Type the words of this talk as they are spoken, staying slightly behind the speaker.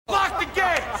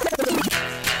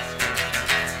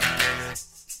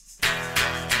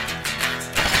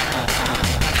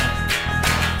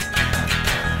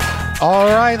All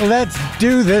right, let's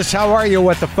do this. How are you,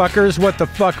 what the fuckers, what the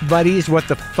fuck buddies, what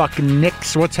the fuck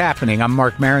nicks? What's happening? I'm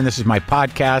Marc Maron. This is my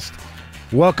podcast.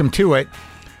 Welcome to it.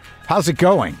 How's it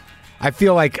going? I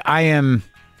feel like I am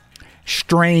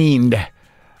strained.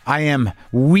 I am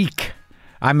weak.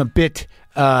 I'm a bit,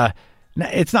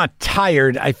 it's not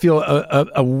tired. I feel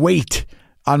a weight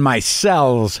on my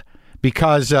cells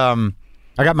because I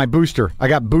got my booster. I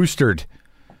got boosted.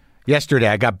 Yesterday,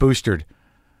 I got boosted.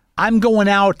 I'm going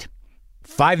out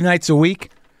 5 nights a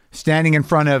week, standing in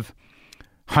front of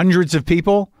hundreds of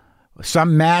people,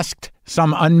 some masked,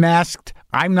 some unmasked.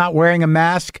 I'm not wearing a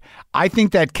mask. I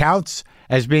think that counts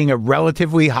as being a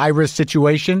relatively high-risk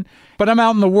situation, but I'm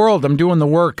out in the world. I'm doing the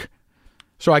work.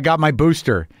 So I got my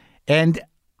booster, and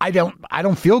I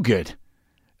don't feel good.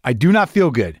 I do not feel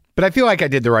good, but I feel like I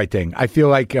did the right thing. I feel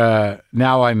like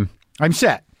now I'm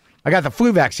set. I got the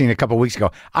flu vaccine a couple weeks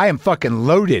ago. I am fucking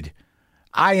loaded.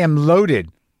 I am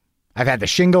loaded. I've had the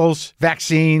shingles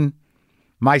vaccine.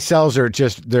 My cells are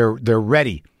just, they're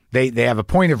ready. They have a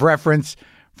point of reference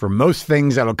for most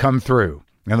things that'll come through.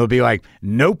 And they'll be like,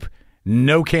 nope,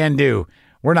 no can do.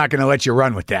 We're not going to let you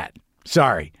run with that.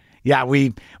 Sorry. Yeah,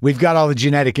 we've got all the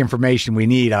genetic information we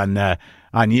need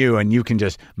on you, and you can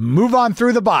just move on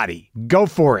through the body. Go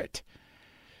for it.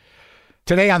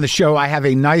 Today on the show, I have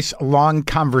a nice long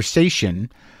conversation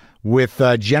with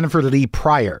Jennifer Lee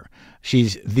Pryor.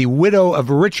 She's the widow of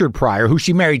Richard Pryor, who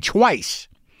she married twice.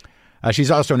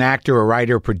 She's also an actor, a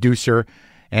writer, producer,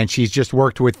 and she's just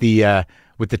worked with the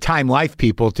Time Life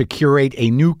people to curate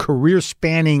a new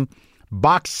career-spanning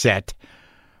box set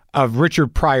of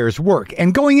Richard Pryor's work.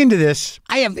 And going into this,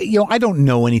 I don't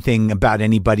know anything about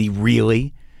anybody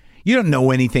really. You don't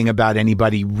know anything about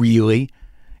anybody really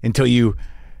until you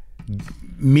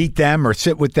meet them or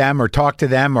sit with them or talk to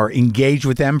them or engage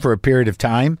with them for a period of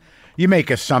time. You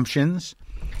make assumptions.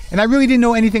 And I really didn't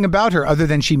know anything about her other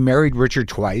than she married Richard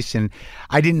twice, and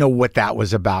I didn't know what that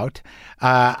was about.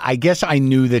 I guess I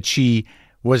knew that she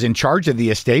was in charge of the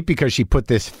estate because she put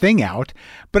this thing out,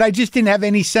 but I just didn't have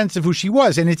any sense of who she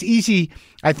was. And it's easy,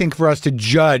 I think, for us to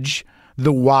judge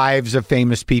the wives of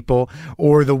famous people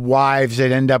or the wives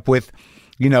that end up with,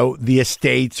 the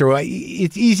estates, or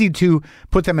it's easy to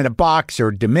put them in a box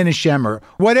or diminish them or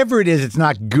whatever it is. It's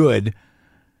not good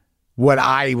what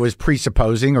I was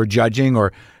presupposing or judging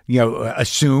or,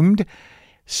 assumed.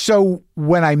 So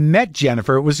when I met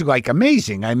Jennifer, it was like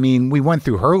amazing. I mean, we went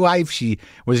through her life. She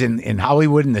was in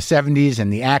Hollywood in the 70s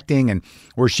and the acting and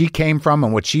where she came from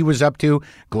and what she was up to,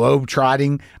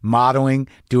 globe-trotting, modeling,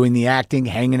 doing the acting,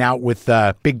 hanging out with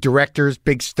big directors,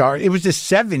 big stars. It was the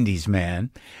 70s, man.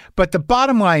 But the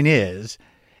bottom line is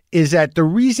that the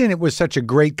reason it was such a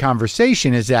great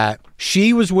conversation is that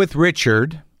she was with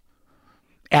Richard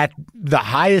at the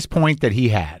highest point that he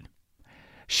had.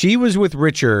 She was with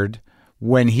Richard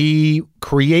when he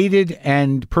created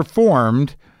and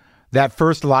performed that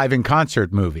first live in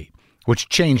concert movie, which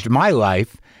changed my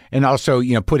life and also,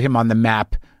 put him on the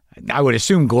map, I would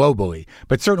assume globally,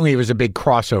 but certainly it was a big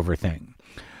crossover thing.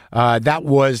 That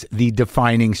was the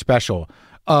defining special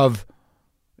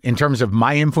in terms of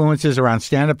my influences around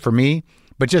stand-up for me,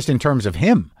 but just in terms of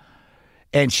him.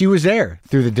 And she was there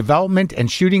through the development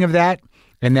and shooting of that,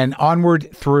 and then onward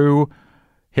through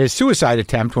his suicide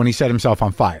attempt when he set himself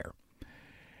on fire.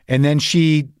 And then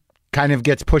she kind of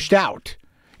gets pushed out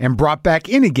and brought back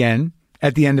in again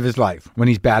at the end of his life when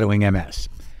he's battling MS.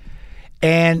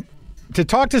 And to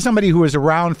talk to somebody who was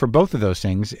around for both of those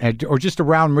things, or just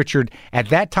around Richard at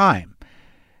that time,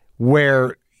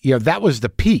 where, that was the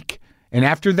peak. And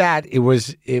after that, it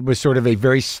was sort of a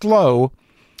very slow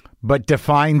but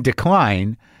defined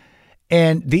decline.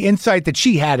 And the insight that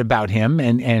she had about him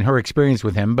and her experience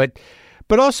with him, but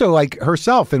also like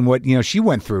herself and what, she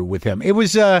went through with him. It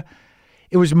was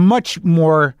much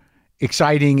more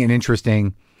exciting and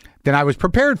interesting than I was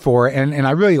prepared for. And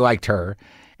I really liked her.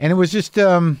 And it was just,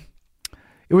 it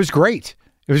was great.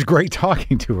 It was great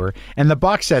talking to her. And the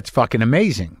box set's fucking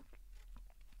amazing.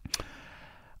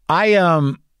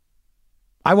 I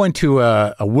went to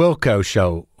a Wilco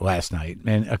show last night,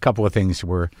 and a couple of things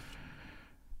were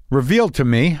revealed to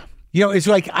me. It's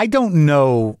like, I don't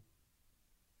know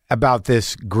about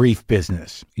this grief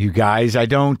business, you guys. I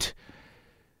don't,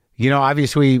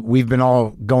 obviously we've been all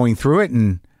going through it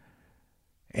and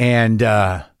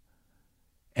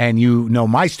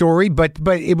my story, but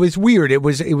it was weird. It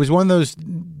was one of those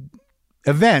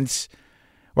events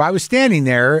where I was standing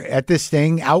there at this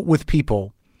thing out with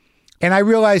people, and I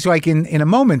realized like in a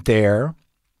moment there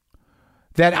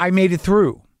that I made it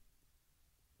through.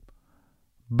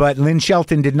 But Lynn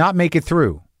Shelton did not make it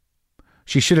through.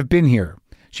 She should have been here.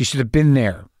 She should have been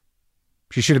there.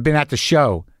 She should have been at the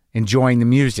show enjoying the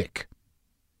music.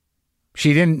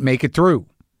 She didn't make it through.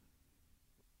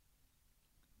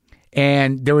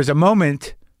 And there was a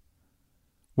moment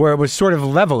where it was sort of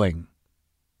leveling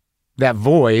that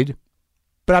void.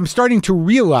 But I'm starting to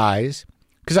realize,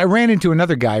 because I ran into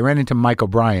another guy, I ran into Mike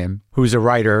O'Brien, who's a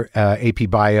writer, AP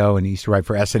Bio, and he used to write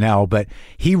for SNL, but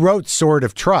he wrote Sword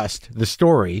of Trust, the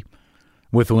story,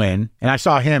 with Lynn, and I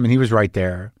saw him, and he was right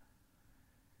there.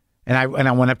 And I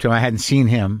went up to him. I hadn't seen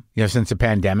him, since the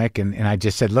pandemic, and I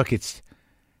just said, look, it's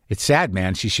sad,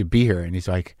 man. She should be here. And he's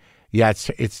like, yeah,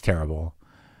 it's terrible.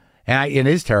 And it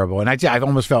is terrible. And I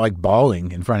almost felt like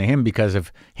bawling in front of him because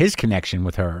of his connection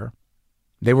with her.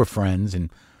 They were friends,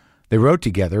 and they wrote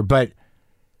together, but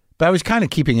I was kind of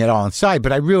keeping it all inside.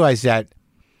 But I realized that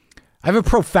I have a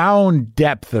profound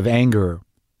depth of anger,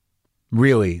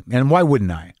 really, and why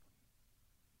wouldn't I?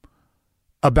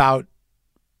 About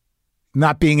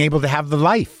not being able to have the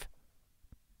life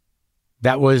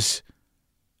that was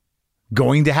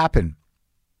going to happen.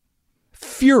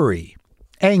 Fury,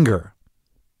 anger,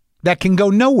 that can go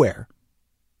nowhere.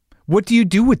 What do you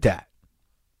do with that?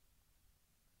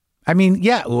 I mean,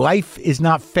 yeah, life is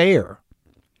not fair.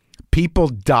 People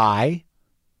die.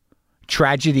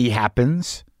 Tragedy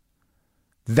happens.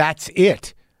 That's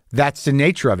it. That's the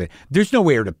nature of it. There's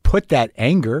nowhere to put that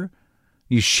anger.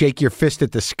 You shake your fist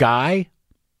at the sky,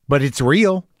 but it's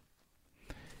real.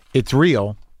 It's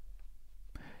real.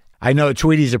 I know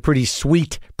Tweety's a pretty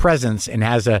sweet presence and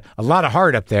has a lot of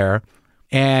heart up there.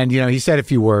 And, he said a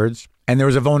few words, and there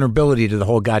was a vulnerability to the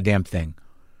whole goddamn thing.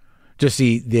 Just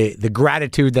the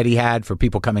gratitude that he had for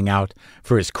people coming out,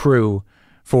 for his crew,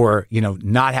 for,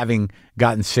 not having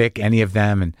gotten sick, any of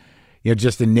them, and,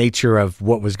 just the nature of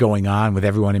what was going on with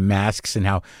everyone in masks and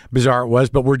how bizarre it was.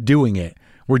 But we're doing it.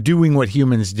 We're doing what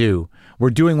humans do. We're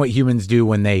doing what humans do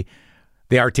when they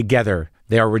are together.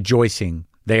 They are rejoicing.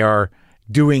 They are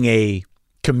doing a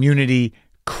community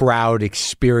crowd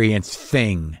experience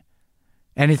thing.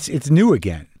 And it's new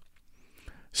again.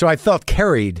 So I felt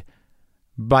carried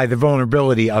by the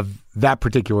vulnerability of that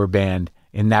particular band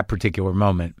in that particular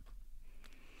moment.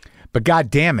 But God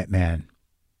damn it, man.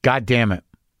 God damn it.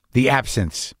 The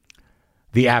absence.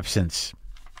 The absence.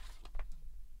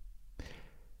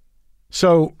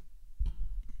 So,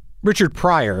 Richard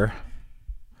Pryor,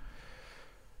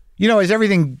 as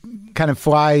everything kind of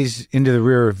flies into the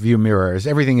rear view mirror, as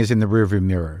everything is in the rear view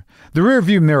mirror. The rear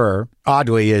view mirror,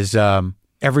 oddly, is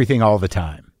everything all the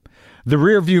time. The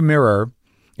rear view mirror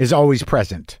is always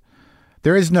present.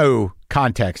 There is no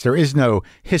context. There is no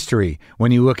history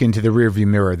when you look into the rearview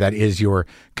mirror that is your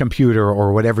computer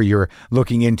or whatever you're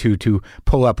looking into to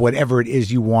pull up whatever it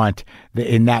is you want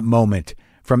in that moment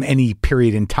from any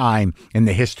period in time, in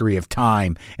the history of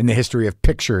time, in the history of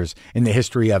pictures, in the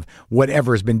history of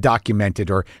whatever has been documented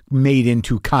or made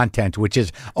into content, which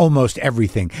is almost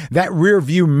everything. That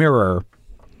rearview mirror,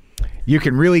 you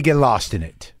can really get lost in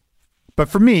it. But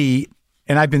for me,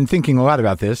 and I've been thinking a lot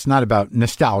about this, not about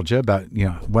nostalgia, about,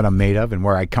 what I'm made of and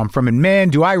where I come from. And man,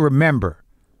 do I remember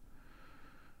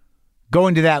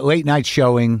going to that late night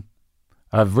showing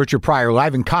of Richard Pryor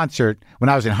live in concert when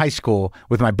I was in high school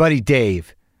with my buddy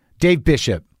Dave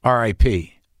Bishop,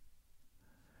 R.I.P.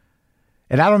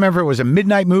 And I don't remember if it was a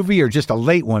midnight movie or just a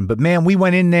late one, but man, we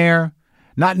went in there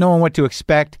not knowing what to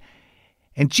expect.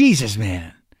 And Jesus,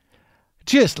 man,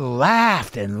 just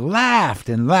laughed and laughed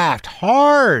and laughed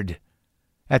hard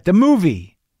at the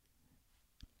movie.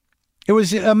 It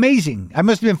was amazing. I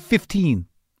must have been 15.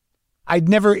 I'd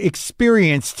never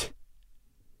experienced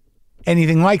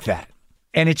anything like that.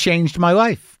 And it changed my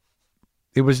life.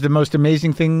 It was the most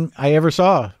amazing thing I ever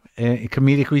saw,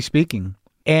 comedically speaking.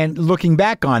 And looking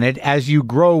back on it, as you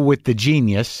grow with the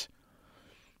genius,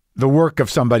 the work of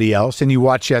somebody else, and you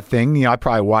watch that thing, I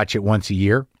probably watch it once a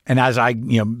year. And as I,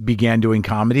 began doing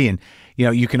comedy and,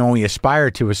 you can only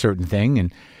aspire to a certain thing.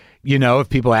 And, if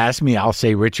people ask me, I'll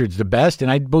say Richard's the best.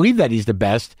 And I believe that he's the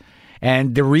best.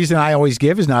 And the reason I always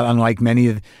give is not unlike many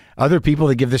of other people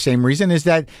that give the same reason, is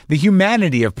that the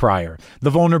humanity of Pryor, the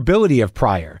vulnerability of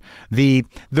Pryor, the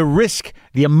risk,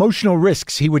 the emotional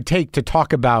risks he would take to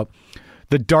talk about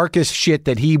the darkest shit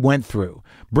that he went through,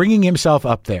 bringing himself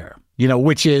up there,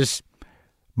 which is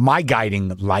my guiding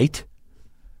light.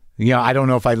 I don't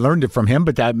know if I learned it from him,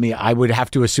 but I would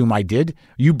have to assume I did.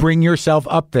 You bring yourself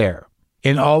up there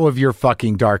in all of your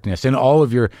fucking darkness, in all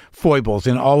of your foibles,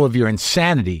 in all of your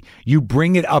insanity. You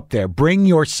bring it up there. Bring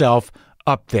yourself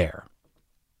up there.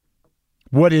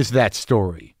 What is that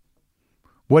story?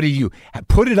 What do you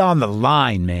put it on the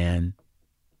line, man?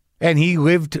 And he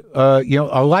lived, a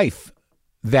life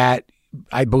that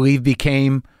I believe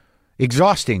became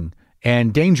exhausting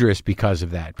and dangerous because of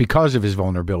that, because of his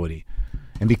vulnerability.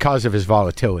 and because of his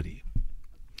volatility.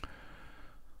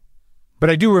 But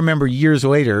I do remember years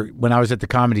later when I was at the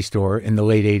Comedy Store in the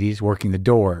late 80s working the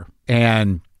door,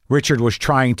 and Richard was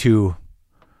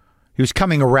he was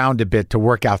coming around a bit to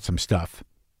work out some stuff.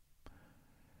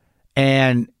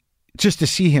 And just to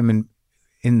see him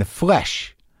in the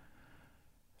flesh,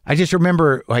 I just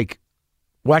remember like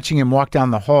watching him walk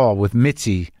down the hall with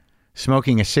Mitzi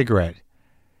smoking a cigarette.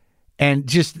 And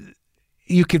just,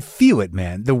 you could feel it,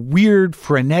 man. The weird,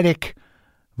 frenetic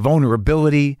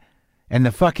vulnerability and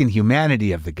the fucking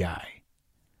humanity of the guy.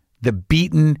 The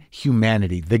beaten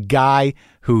humanity. The guy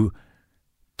who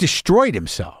destroyed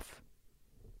himself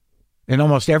in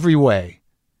almost every way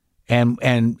and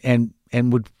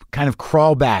would kind of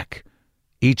crawl back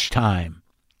each time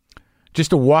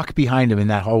just to walk behind him in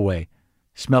that hallway,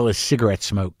 smell his cigarette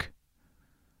smoke,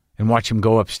 and watch him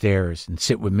go upstairs and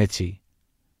sit with Mitzi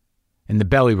in the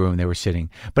belly room they were sitting.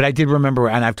 But I did remember,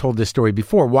 and I've told this story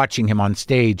before, watching him on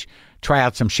stage try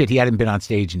out some shit. He hadn't been on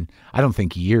stage in, I don't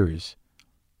think, years.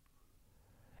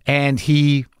 And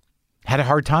he had a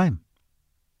hard time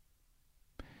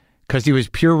because he was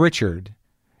pure Richard,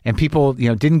 and people,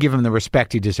 didn't give him the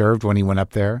respect he deserved when he went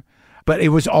up there. But it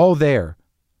was all there.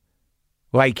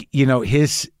 Like,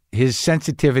 his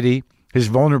sensitivity, his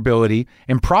vulnerability,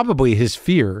 and probably his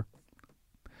fear.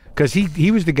 Because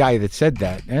he was the guy that said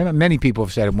that. And many people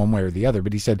have said it one way or the other,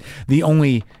 but he said the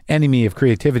only enemy of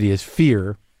creativity is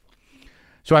fear.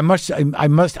 So I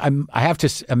have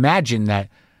to imagine that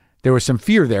there was some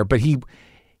fear there, but he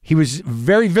was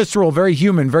very visceral, very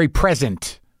human, very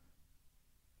present.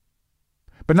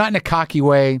 But not in a cocky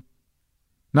way,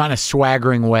 not in a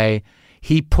swaggering way.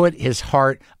 He put his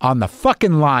heart on the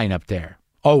fucking line up there,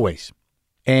 always.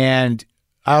 And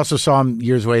I also saw him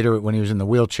years later when he was in the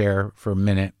wheelchair for a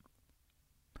minute.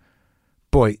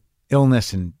 Boy,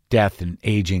 illness and death and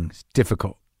aging is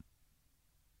difficult.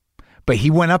 But he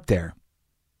went up there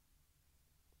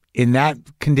in that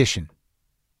condition,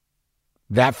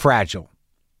 that fragile,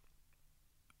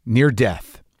 near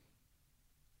death,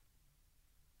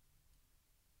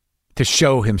 to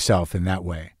show himself in that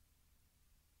way.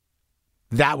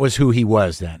 That was who he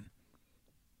was then.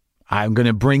 I'm going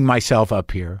to bring myself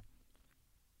up here,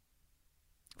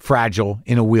 fragile,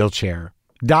 in a wheelchair,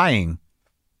 dying,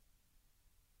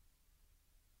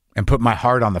 and put my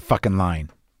heart on the fucking line.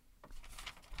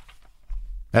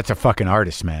 That's a fucking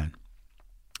artist, man.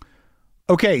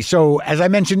 Okay, so as I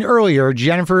mentioned earlier,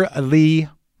 Jennifer Lee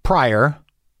Pryor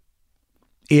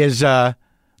is the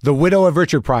widow of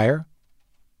Richard Pryor.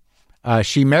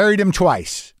 She married him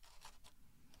twice.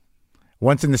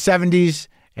 Once in the 70s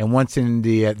and once in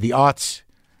the aughts.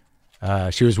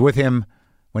 She was with him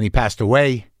when he passed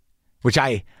away, which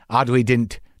I oddly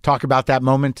didn't talk about that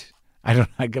moment. I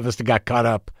must have got caught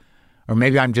up. Or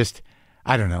maybe I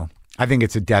don't know. I think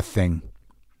it's a death thing.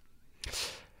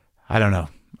 I don't know.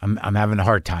 I'm having a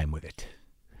hard time with it.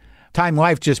 Time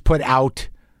Life just put out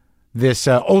this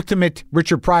ultimate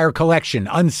Richard Pryor collection,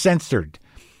 uncensored.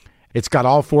 It's got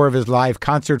all 4 of his live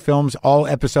concert films, all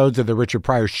episodes of The Richard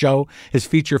Pryor Show, his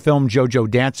feature film, JoJo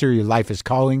Dancer, Your Life is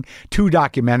Calling, 2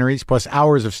 documentaries, plus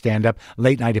hours of stand-up,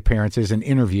 late-night appearances, and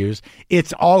interviews.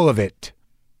 It's all of it.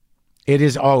 It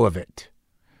is all of it.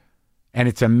 And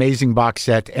it's an amazing box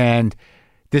set. And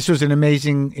this was an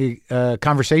amazing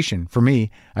conversation for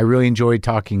me. I really enjoyed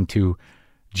talking to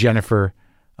Jennifer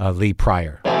Lee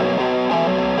Pryor.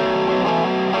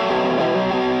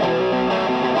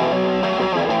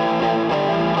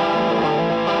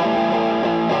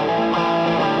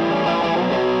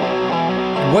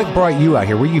 What brought you out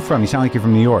here? Where are you from? You sound like you're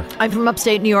from New York. I'm from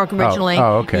upstate New York originally.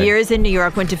 Oh, okay. Years in New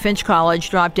York, went to Finch College,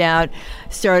 dropped out,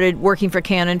 started working for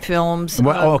Canon Films.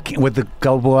 With the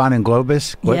Globulon and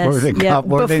Globus? Yes, what was it?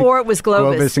 Before it was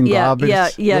Globus. Globus and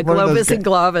Globus? Yeah, Globus and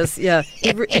Globus, yeah.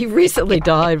 He recently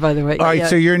died, by the way. All right,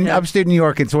 so you're in upstate New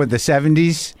York. It's what, the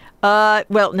 70s?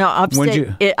 Well, no, upstate.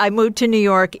 I moved to New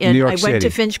York, and I went City. to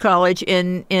Finch College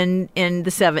in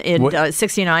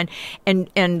 69,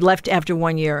 and left after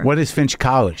 1 year. What is Finch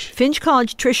College? Finch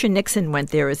College. Tricia Nixon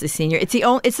went there as a senior. It's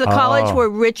the college where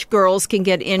rich girls can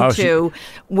get into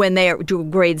when their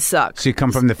grades suck. So you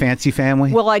come from the fancy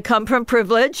family? Well, I come from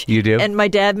privilege. You do? And my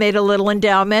dad made a little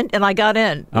endowment, and I got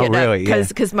in. Really?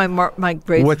 Because my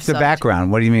grades. What's the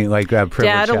background? What do you mean, like privilege?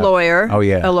 Dad, a lawyer. Oh,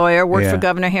 yeah. A lawyer. Worked Yeah. for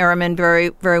Governor Harriman very,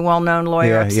 very well. well-known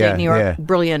lawyer, upstate New York. Yeah.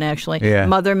 Brilliant, actually. Yeah.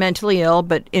 Mother mentally ill,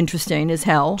 but interesting as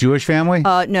hell. Jewish family?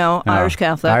 No, Irish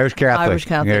Catholic. Irish Catholic. Irish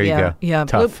Catholic. There you go. Yeah.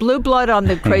 Tough. Blue blood on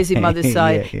the crazy mother's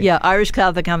side. Yeah. Irish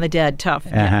Catholic on the dad. Tough.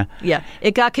 Yeah.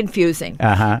 It got confusing.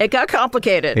 It got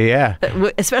complicated. Yeah.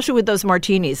 Especially with those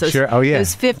martinis. Those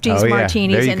 50s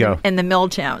martinis and the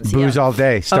Milltowns. Booze all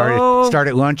day. Start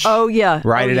at lunch. Oh, yeah.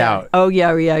 Ride it out. Oh,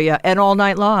 yeah. And all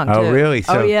night long, too. Oh, really?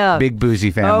 So yeah. big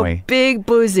boozy family. Oh, big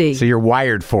boozy. So you're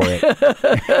wired for it.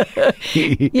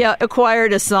 Yeah,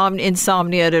 acquired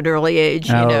insomnia at an early age.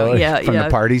 From the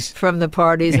parties? From the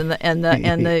parties and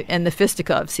the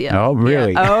fisticuffs, yeah. Oh,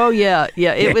 really? Yeah. Oh, yeah.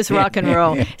 It was rock and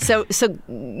roll. So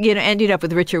ending up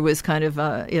with Richard was kind of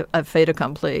a fait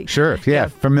accompli. Sure, yeah,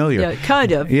 familiar. Yeah,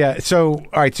 kind of. Yeah, so,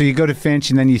 all right, so you go to Finch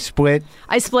and then you split?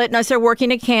 I split and I started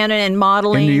working at Canon and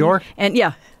modeling. In New York? And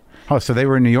yeah. Oh, so they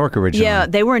were in New York originally? Yeah,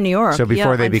 they were in New York. So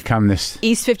before they become this...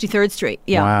 East 53rd Street.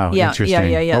 Yeah. Wow, interesting.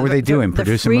 Yeah. What were they doing?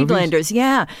 Producing movies? The Friedlanders,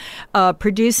 yeah.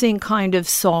 Producing kind of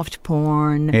soft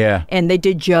porn. Yeah. And they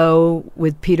did Joe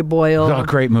with Peter Boyle. Oh,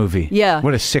 great movie. Yeah.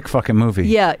 What a sick fucking movie.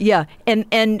 Yeah.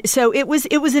 And so it was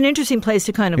an interesting place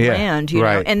to kind of land, you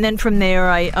know. And then from there,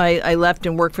 I left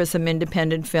and worked for some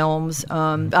independent films.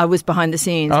 I was behind the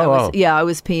scenes. I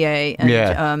was PA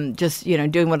and just,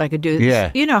 doing what I could do.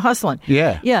 Yeah. Hustling.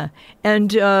 Yeah. Yeah. And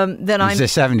then It's the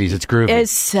 70s. It's groovy.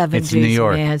 It's 70s. It's New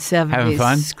York. Man, 70s. Having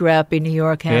fun? Scrappy New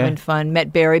York, having fun.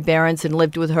 Met Barry Berenson,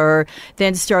 lived with her.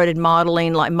 Then started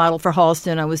modeling, like modeled for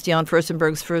Halston. I was Dion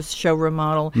Furstenberg's first showroom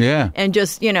model. Yeah. And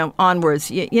just, onwards.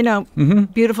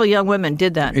 Beautiful young women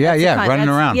did that. Yeah, running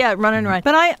around. Yeah, running around.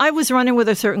 But I was running with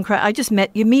a certain crowd. I just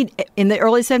meet, in the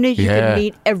early 70s, you could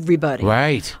meet everybody.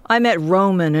 Right. I met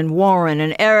Roman and Warren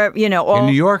and Eric, all. In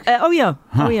New York? Oh, yeah.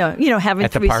 Huh. Oh, yeah. Having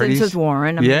At the threesomes parties? with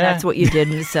Warren. I mean, that's what you did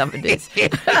in the 70s.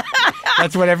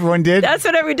 That's what everyone did? That's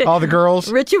what everyone did. All the girls?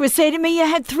 Richard would say to me, you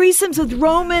had threesomes with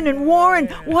Roman and Warren.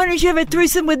 Why don't you have a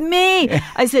threesome with me?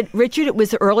 I said, Richard, it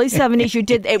was the early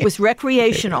 70s. It was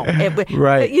recreational.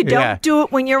 Right. You don't do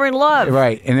it when you're in love.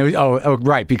 Right. And it was,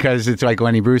 right, because it's like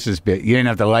Lenny Bruce's bit. You didn't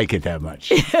have to like it that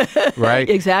much. Right?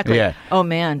 Exactly. Yeah. Oh,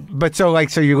 man. But so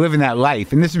you're living that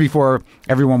life. And this is before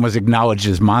everyone was acknowledged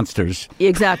as monsters.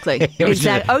 Exactly.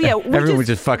 Exactly. Oh, yeah. Everyone was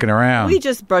just fucking around. We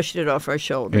just brushed it off our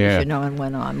shoulders, and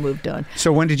went on, moved on.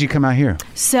 So when did you come out here?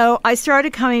 So I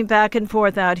started coming back and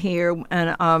forth out here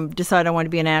and decided I wanted to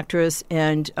be an actress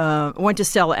and went to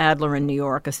Stella Adler in New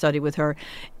York. I studied with her.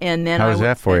 And then How was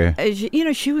that for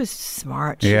you? She was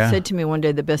smart. She said to me one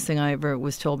day, the best thing I ever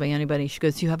was told by anybody, she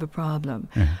goes, you have a problem.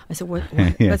 I said,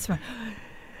 what's wrong?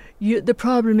 The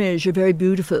problem is you're very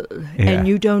beautiful and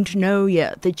you don't know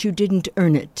yet that you didn't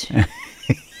earn it.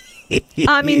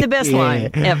 I mean, the best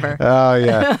line ever. Oh,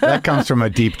 yeah. That comes from a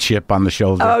deep chip on the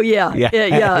shoulder. Oh, yeah.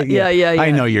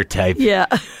 I know your type. Yeah.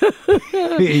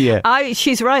 Yeah.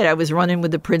 She's right. I was running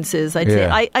with the princes. I'd say,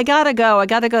 I gotta go. I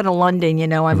gotta go to London.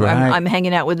 I'm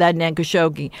hanging out with Adnan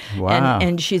Khashoggi. Wow.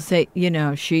 And she'd say,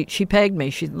 she pegged me.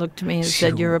 She looked at me and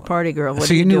said, you're a party girl. What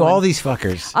so are you knew doing? all these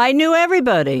fuckers. I knew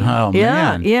everybody. Oh,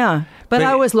 man. Yeah. But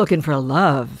I was looking for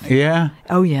love. Yeah?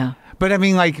 Oh, yeah. But I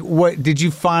mean, what did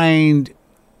you find...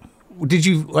 Did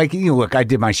you, look, I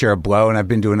did my share of blow and I've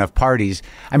been to enough parties.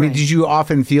 I mean, did you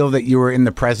often feel that you were in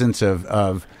the presence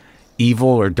of evil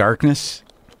or darkness?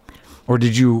 Or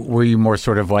were you more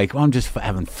sort of like, well, I'm just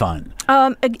having fun?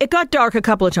 It got dark a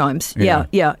couple of times. Yeah.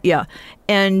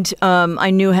 And I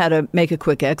knew how to make a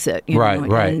quick exit.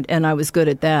 Right. And I was good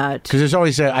at that. Because there's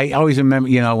always I always remember,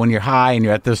 when you're high and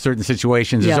you're at those certain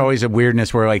situations, there's always a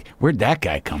weirdness where where'd that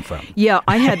guy come from? Yeah,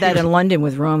 I had that in London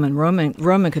with Roman.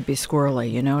 Roman could be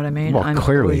squirrely, you know what I mean? Well,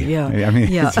 clearly. Yeah. I mean,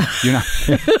 you're not...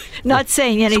 Not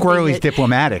saying anything. Squirrely's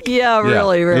diplomatic. Yeah,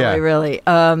 really.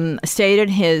 Stayed at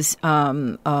his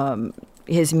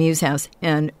muse house,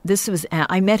 and this was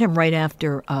I met him right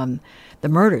after the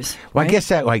murders. Well, right? I guess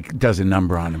that does a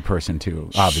number on a person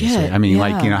too. Obviously, Shit, I mean,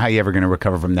 how you ever going to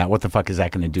recover from that? What the fuck is that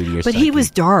going to do to your? But psyche? he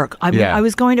was dark. I mean, I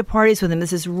was going to parties with him.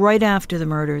 This is right after the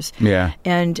murders. Yeah,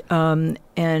 and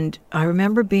I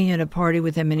remember being at a party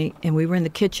with him, and we were in the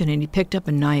kitchen, and he picked up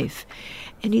a knife.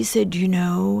 And he said,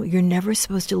 you're never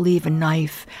supposed to leave a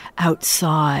knife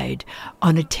outside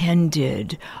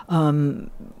unattended. You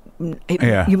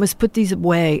must put these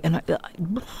away. And I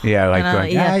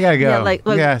gotta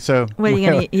go. So what are you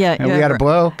gonna? We gotta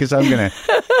blow because I'm gonna.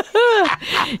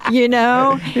 He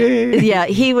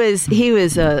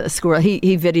was a squirrel.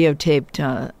 He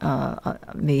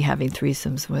videotaped me having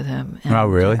threesomes with him. And, oh,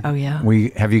 really? Oh, yeah.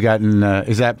 Have you gotten?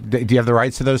 Do you have the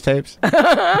rights to those tapes?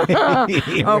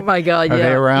 Oh my God! Are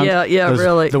they around? Yeah,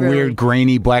 really. The weird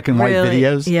grainy black and white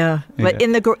videos. Yeah, but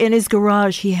in his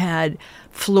garage he had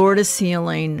floor to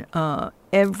ceiling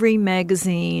every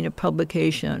magazine or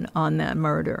publication on that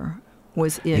murder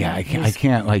was in I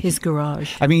can't like his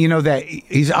garage. I mean, that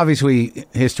he's obviously,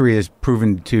 history has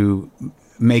proven to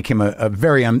make him a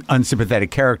very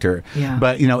unsympathetic character. Yeah.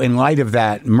 But, in light of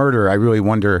that murder, I really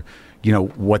wonder,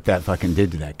 what that fucking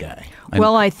did to that guy.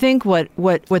 Well, I think what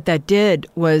that did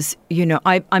was,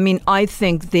 I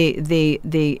think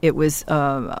it was,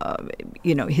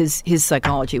 his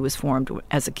psychology was formed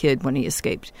as a kid when he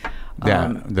escaped.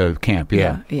 The camp,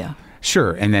 yeah. Yeah.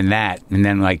 Sure, and then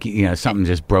something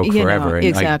just broke forever. And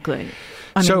exactly.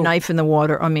 Knife in the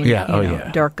water.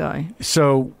 Dark guy.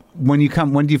 So when do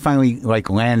you finally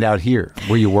land out here?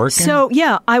 Were you working? So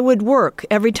yeah, I would work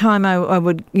every time I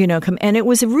would come, and it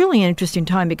was a really interesting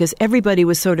time because everybody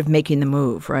was sort of making the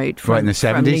move, right? Right in the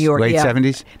 70s, New York, late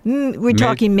 70s. We're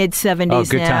talking mid 70s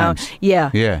good now. Times.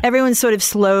 Yeah. Everyone's sort of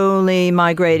slowly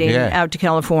migrating out to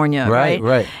California,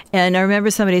 right. And I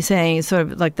remember somebody saying, sort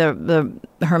of like the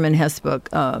Herman Hesse book.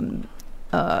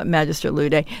 Magister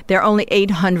Lude, there are only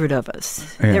 800 of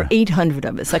us. Yeah. There are 800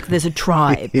 of us. Like there's a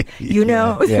tribe,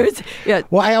 Yeah.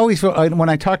 Well, I always, when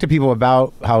I talk to people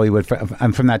about Hollywood,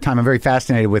 I'm from that time, I'm very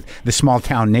fascinated with the small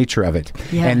town nature of it.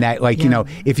 Yeah. And that,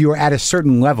 if you were at a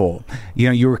certain level,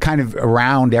 you were kind of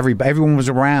around everyone was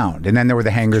around. And then there were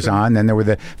the hangers-on, then there were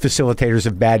the facilitators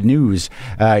of bad news,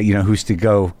 who used to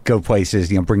go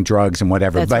places, bring drugs and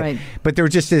whatever. That's right. But there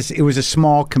was just it was a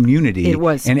small community. It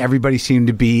was. And everybody seemed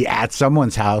to be at someone's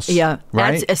house. Yeah.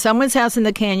 Right? At someone's house in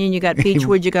the canyon, you got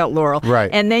Beechwood, you got Laurel. Right.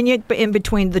 And then you in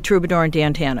between the Troubadour and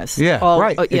Dan Tanis. Yeah,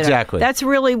 right. Exactly. That's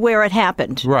really where it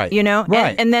happened. Right.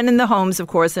 Right. And then in the homes, of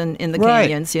course, and in the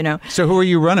canyons, So who are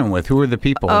you running with? Who are the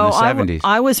people in the 70s?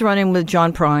 I was running with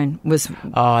John Prine.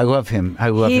 I love him. I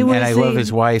love him. And I love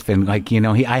his wife. And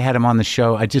I had him on the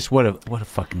show. What a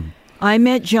fucking... I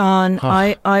met John.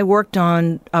 I worked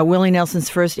on Willie Nelson's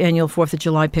first annual 4th of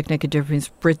July picnic at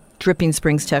Dripping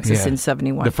Springs, Texas in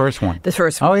 71. The first one.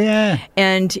 Oh, yeah.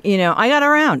 And, I got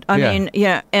around.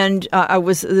 And I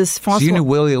was this... So you knew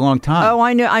Willie a long time. Oh,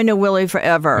 I know Willie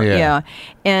forever. Yeah.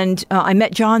 And I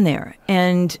met John there.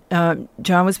 And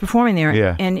John was performing there.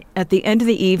 Yeah. And at the end of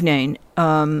the evening,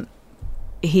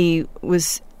 he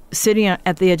was sitting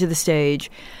at the edge of the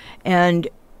stage, and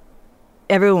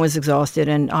everyone was exhausted,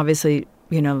 and obviously,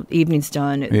 evening's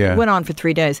done. It went on for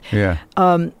 3 days. Yeah.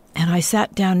 And I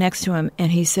sat down next to him,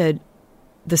 and he said,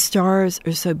 "The stars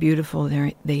are so beautiful,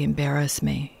 they embarrass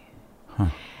me." Huh.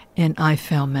 And I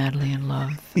fell madly in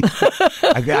love.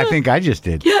 I think I just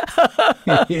did.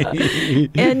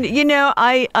 And,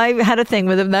 I had a thing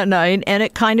with him that night, and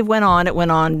it kind of went on. It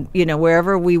went on,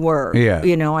 wherever we were. Yeah.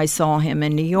 I saw him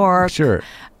in New York. Sure.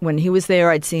 When he was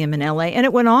there, I'd see him in L.A., and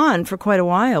it went on for quite a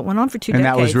while. It went on for 2 decades. And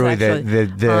that was really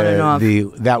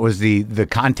that was the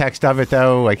context of it,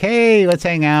 though. Like, hey, let's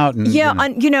hang out. And,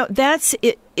 that's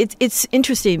it. It's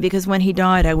interesting because when he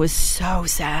died, I was so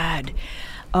sad.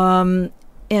 And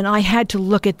I had to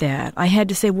look at that. I had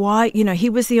to say, why?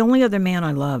 He was the only other man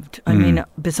I loved. I mean,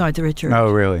 besides Richard. Oh,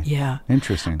 really? Yeah.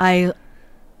 Interesting.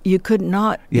 You could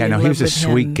not. Yeah, no, he was a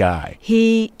sweet him. guy.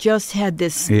 He just had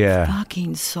this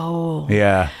fucking soul.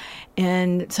 Yeah.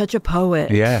 And such a poet.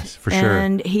 Yes, for sure.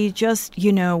 And he just,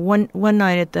 one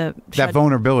night at the... That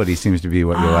vulnerability seems to be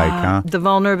what you like, huh? The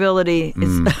vulnerability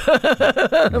is...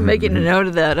 I'm making a note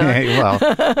of that,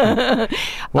 huh?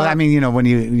 Well, I mean, when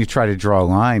you try to draw a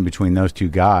line between those two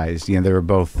guys, they were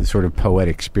both sort of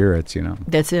poetic spirits,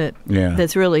 That's it. Yeah.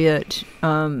 That's really it.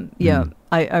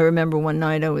 I remember one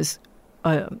night I was...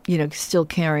 still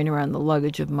carrying around the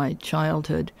luggage of my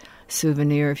childhood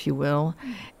souvenir, if you will,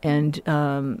 and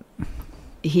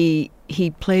he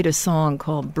played a song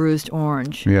called "Bruised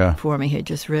Orange" for me. He had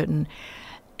just written,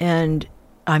 and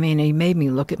I mean, he made me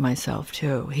look at myself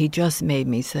too. He just made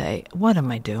me say, "What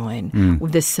am I doing?"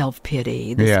 With this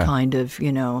self-pity, this kind of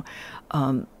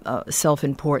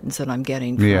self-importance that I'm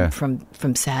getting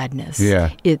from sadness.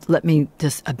 Yeah. It let me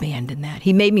just abandon that.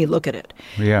 He made me look at it.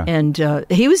 Yeah. And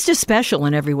he was just special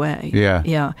in every way. Yeah.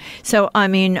 Yeah. So, I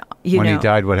mean, when he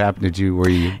died, what happened? Were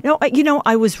you? No,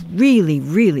 I was really,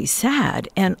 really sad.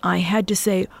 And I had to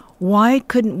say, why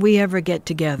couldn't we ever get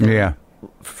together? Yeah.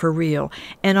 For real.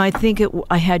 And I think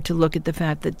I had to look at the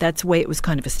fact that that's the way it was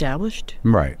kind of established.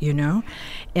 Right.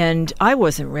 And I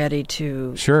wasn't ready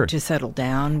to settle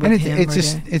down with him.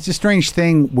 It's a strange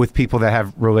thing with people that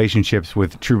have relationships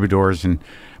with troubadours and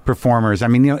performers. I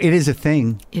mean, it is a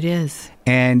thing. It is.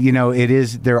 And, it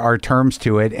is, there are terms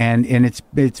to it, and it's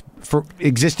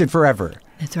existed forever.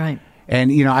 That's right.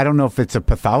 And, I don't know if it's a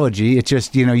pathology. It's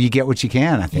just, you get what you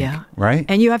can, I think. Yeah. Right?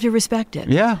 And you have to respect it.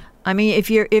 Yeah. I mean, if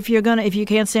you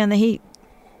can't stand the heat,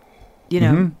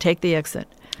 take the exit.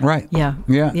 Right. Yeah.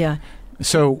 Yeah. Yeah.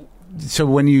 So So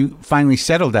when you finally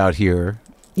settled out here...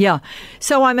 Yeah.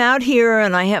 So I'm out here,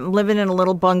 and I'm living in a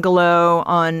little bungalow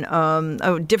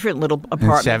on different little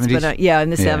apartments. In the 70s? But, in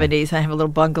the 70s. I have a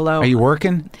little bungalow. Are you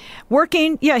working?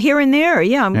 Working, here and there.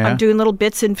 Yeah, I'm doing little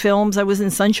bits in films. I was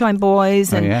in Sunshine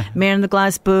Boys and Man in the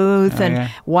Glass Booth and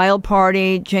Wild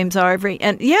Party, James Ivory.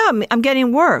 And, I'm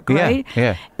getting work, right?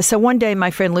 Yeah. So one day,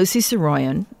 my friend Lucy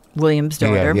Saroyan, William's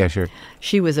daughter. Yeah, sure.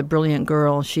 She was a brilliant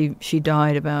girl. She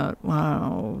died about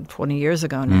 20 years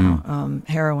ago now.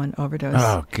 Heroin overdose.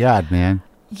 Oh God, man.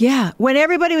 Yeah, when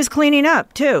everybody was cleaning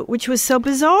up too, which was so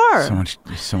bizarre.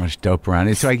 So much dope around.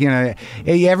 It's like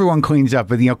everyone cleans up,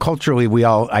 but culturally we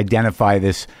all identify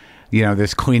this.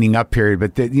 This cleaning up period,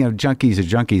 but junkies are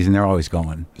junkies, and they're always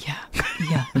going.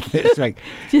 Yeah. It's like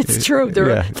it's true.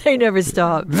 They never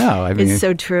stop. No, I mean it's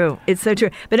so true. It's so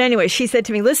true. But anyway, she said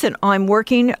to me, "Listen, I'm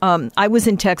working. I was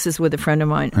in Texas with a friend of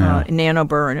mine, Nano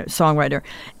Burr, a songwriter,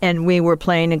 and we were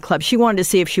playing in clubs. She wanted to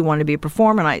see if she wanted to be a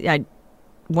performer, and I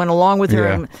went along with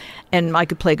her, and I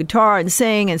could play guitar and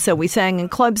sing, and so we sang in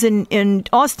clubs in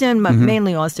Austin,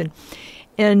 mainly Austin."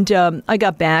 And I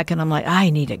got back, and I'm like,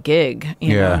 I need a gig.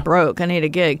 I'm broke. I need a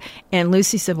gig. And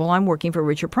Lucy said, well, I'm working for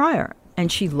Richard Pryor.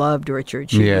 And she loved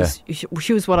Richard.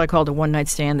 She was what I called a one-night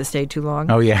stand that stayed too long.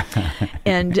 Oh, yeah.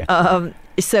 And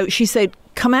so she said,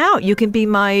 come out. You can be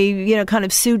my, kind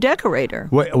of Sue decorator.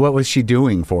 What was she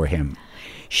doing for him?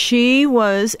 She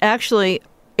was actually,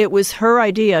 it was her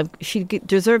idea. She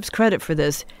deserves credit for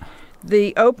this.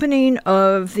 The opening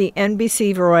of the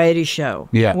NBC variety show.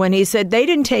 Yeah. When he said, they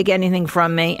didn't take anything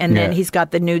from me, and then he's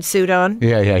got the nude suit on.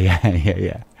 Yeah.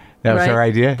 That was her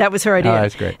idea? That was her idea. Oh,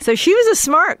 that's great. So she was a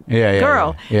smart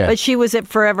girl. Yeah. But she was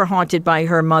forever haunted by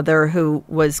her mother, who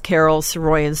was Carol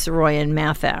Saroyan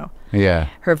Matthau. Yeah.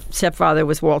 Her stepfather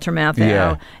was Walter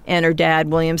Matthau, and her dad,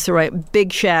 William Saroyan.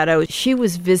 Big shadow. She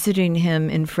was visiting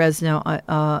him in Fresno,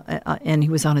 and he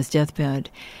was on his deathbed.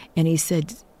 And he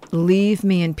said, leave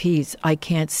me in peace. I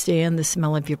can't stand the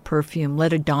smell of your perfume.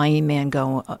 Let a dying man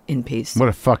go in peace. What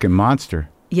a fucking monster.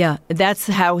 Yeah, that's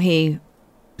how he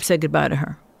said goodbye to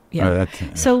her. Yeah.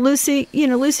 So Lucy,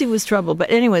 Lucy was trouble. But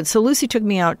anyway, so Lucy took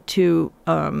me out to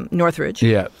Northridge,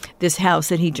 this house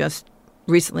that he just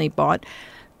recently bought,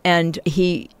 and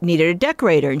he needed a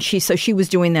decorator, and she was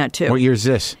doing that too. What year is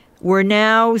this? We're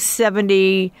now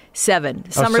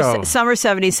 77. Summer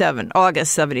 77,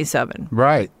 August 77.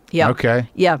 Right. Yeah. Okay.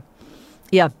 Yeah.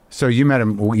 So you met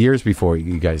him years before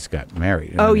you guys got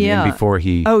married. Oh, yeah. And before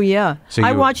he... Oh, yeah. So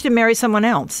I watched him marry someone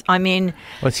else. I mean...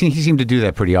 Well, he seemed to do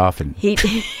that pretty often. He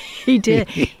did.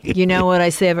 You know what I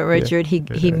say about Richard?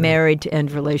 He married to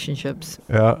end relationships.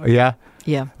 Yeah?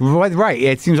 Yeah. Right.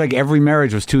 It seems like every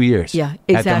marriage was 2 years. Yeah,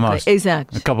 exactly. At the most.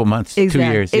 Exact. A couple months, 2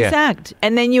 years. Yeah. Exact.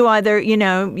 And then you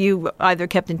either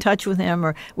kept in touch with him,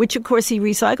 or, which of course he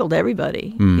recycled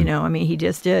everybody. He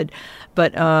just did.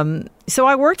 But so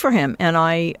I worked for him, and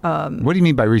I. What do you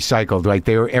mean by recycled? Like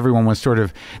everyone was sort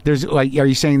of. There's like, are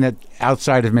you saying that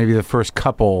outside of maybe the first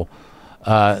couple,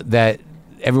 that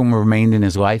everyone remained in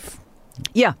his life?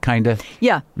 Yeah. Kind of.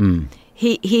 Yeah.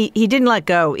 He didn't let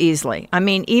go easily. I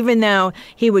mean, even though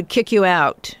he would kick you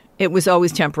out, it was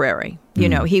always temporary. He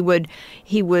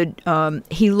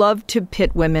loved to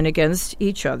pit women against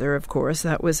each other. Of course,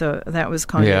 that was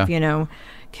kind of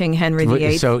King Henry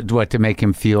VIII. So what, to make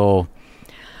him feel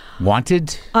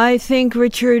wanted? I think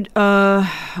Richard.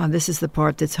 This is the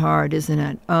part that's hard, isn't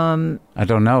it? I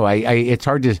don't know. It's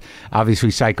hard to obviously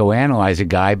psychoanalyze a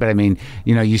guy, but I mean,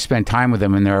 you spend time with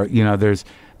him, and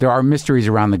there are mysteries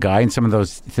around the guy, and some of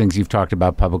those things you've talked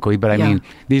about publicly. But I mean,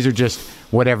 these are just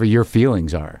whatever your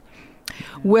feelings are.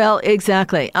 Well,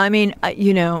 exactly. I mean,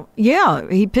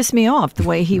 he pissed me off the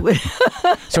way he would.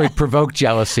 So he provoked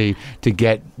jealousy to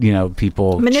get,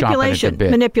 people chomping at the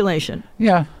bit. Manipulation.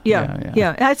 Yeah.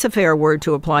 That's a fair word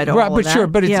to apply to all of that. Sure,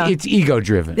 but it's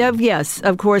ego-driven. Yes,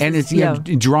 of course. And it's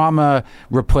drama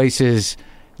replaces,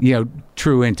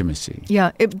 true intimacy.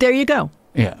 Yeah, there you go.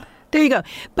 Yeah. There you go.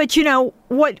 But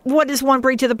what does one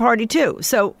bring to the party too?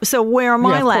 So where am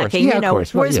I lacking? Yeah, of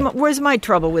course. Where's my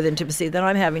trouble with intimacy that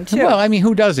I'm having too? Well, I mean,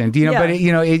 who doesn't? But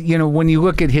when you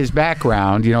look at his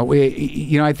background,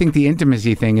 I think the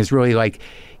intimacy thing is really like,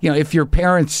 if your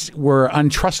parents were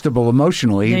untrustable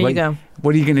emotionally, there you go.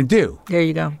 What are you going to do? There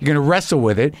you go. You're going to wrestle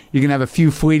with it. You're going to have a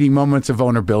few fleeting moments of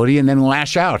vulnerability and then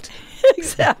lash out.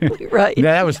 Exactly right.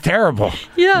 Yeah, that was terrible.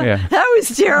 Yeah, that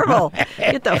was terrible.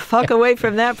 Get the fuck away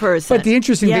from that person. But the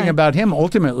interesting thing about him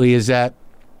ultimately is that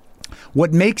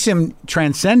what makes him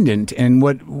transcendent, and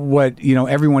what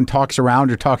everyone talks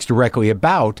around or talks directly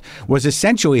about, was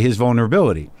essentially his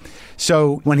vulnerability.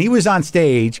 So when he was on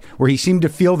stage where he seemed to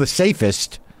feel the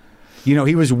safest,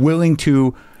 he was willing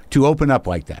to open up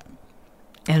like that.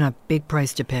 And a big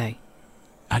price to pay.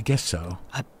 I guess so.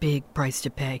 A big price to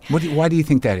pay. Why do you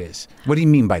think that is? What do you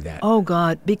mean by that? Oh,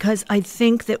 God, because I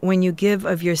think that when you give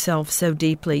of yourself so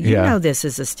deeply, you know this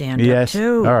is a stand-up,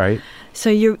 too. All right. So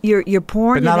you're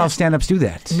pouring. But not all stand-ups do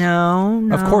that. No.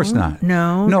 Of course not.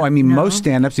 No, I mean, most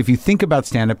stand-ups, if you think about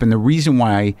stand-up, and the reason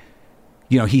why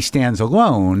he stands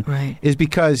alone is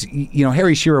because,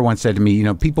 Harry Shearer once said to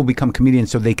me, people become comedians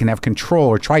so they can have control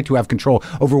or try to have control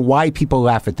over why people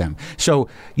laugh at them. So,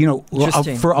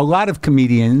 for a lot of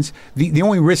comedians, the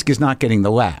only risk is not getting the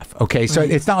laugh. Okay. So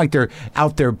it's not like they're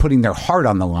out there putting their heart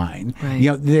on the line.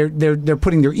 Right. They're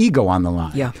putting their ego on the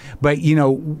line. Yeah. But,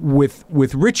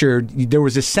 with Richard, there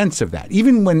was a sense of that.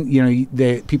 Even when,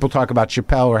 people talk about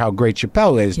Chappelle or how great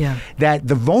Chappelle is, that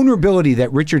the vulnerability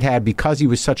that Richard had because he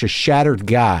was such a shattered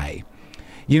guy,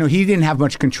 he didn't have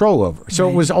much control over. So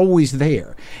it was always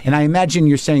there. And I imagine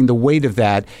you're saying the weight of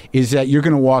that is that you're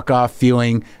going to walk off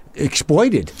feeling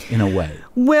exploited in a way.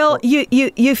 Well,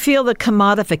 you feel the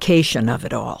commodification of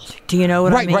it all. Do you know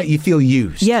what I mean? Right. You feel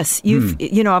used. Yes.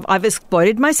 I've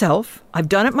exploited myself. I've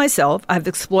done it myself. I've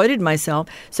exploited myself.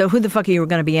 So who the fuck are you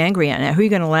going to be angry at now? Who are you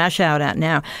going to lash out at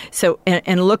now? So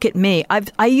and look at me.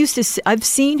 I've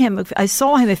seen him. I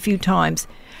saw him a few times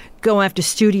go after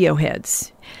studio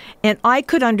heads. And I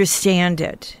could understand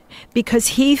it because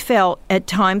he felt at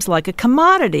times like a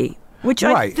commodity, which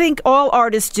I think all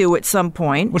artists do at some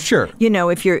point. Well, sure.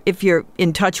 If you're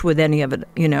in touch with any of it,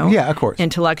 Yeah, of course.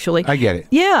 Intellectually. I get it.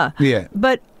 Yeah. Yeah.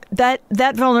 But that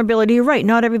vulnerability, you're right,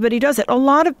 not everybody does it. A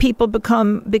lot of people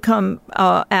become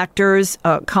actors,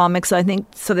 comics, I think,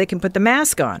 so they can put the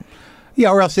mask on. Yeah,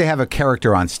 or else they have a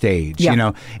character on stage,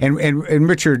 And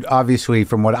Richard, obviously,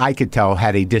 from what I could tell,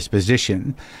 had a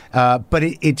disposition. But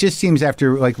it just seems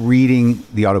after, reading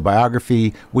the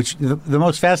autobiography, which the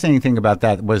most fascinating thing about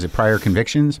that was Prior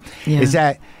Convictions, is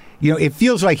that, it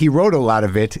feels like he wrote a lot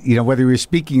of it, whether he was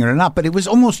speaking or not, but it was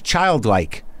almost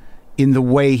childlike in the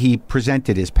way he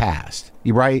presented his past,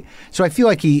 right? So I feel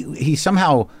like he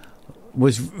somehow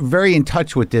was very in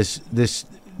touch with this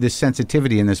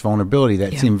sensitivity and this vulnerability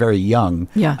that seemed very young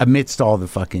amidst all the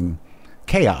fucking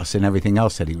chaos and everything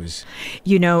else that he was.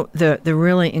 The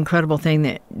really incredible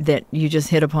thing that you just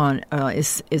hit upon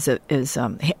is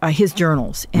his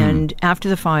journals. And after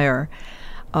the fire,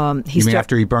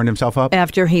 after he burned himself up?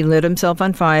 After he lit himself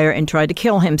on fire and tried to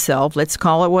kill himself. Let's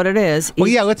call it what it is.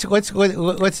 Well,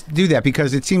 let's do that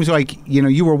because it seems like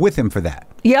you were with him for that.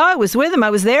 Yeah, I was with him. I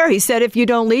was there. He said, "If you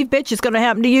don't leave, bitch, it's going to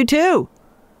happen to you too."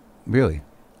 Really?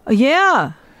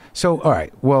 Yeah. So, all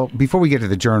right. Well, before we get to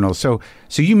the journal, so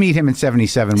you meet him in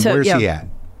 1977. Where's he at?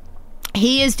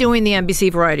 He is doing the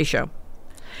NBC variety show.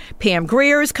 Pam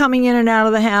Grier is coming in and out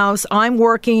of the house. I'm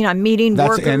working. I'm meeting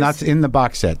workers. And that's in the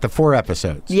box set, the 4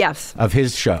 episodes. Yes. Of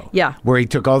his show. Yeah. Where he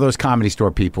took all those Comedy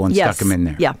Store people and stuck them in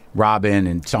there. Yeah. Robin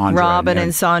and Sandra.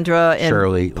 And Sandra and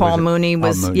Shirley. Paul Mooney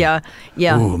was. Mooney. Yeah.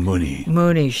 Ooh, Mooney.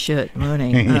 Mooney.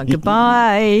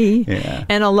 Goodbye. Yeah.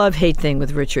 And a love-hate thing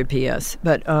with Richard P.S.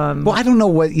 But well, I don't know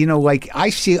what I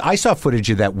saw footage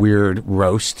of that weird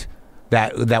roast.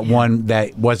 That one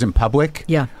that wasn't public,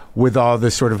 with all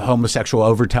the sort of homosexual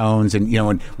overtones and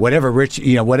and whatever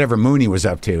whatever Mooney was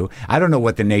up to. I don't know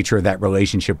what the nature of that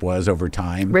relationship was over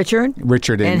time. Richard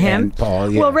and him, and Paul.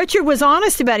 Yeah. Well, Richard was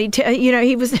honest about it.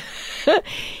 He was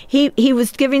he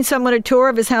was giving someone a tour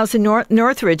of his house in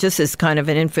Northridge. This is kind of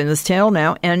an infamous tale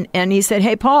now, and he said,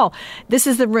 "Hey, Paul,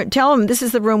 tell him this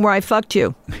is the room where I fucked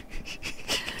you."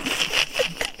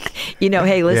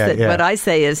 Hey, listen, what I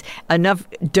say is enough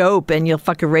dope and you'll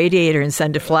fuck a radiator and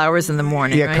send it flowers in the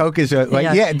morning. Yeah, right? Coke is the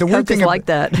weird thing like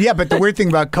that. Yeah, but the weird thing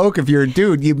about Coke, if you're a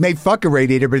dude, you may fuck a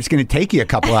radiator, but it's going to take you a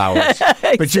couple hours.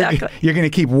 Exactly. But you're going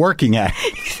to keep working at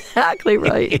it. Exactly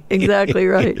right. Exactly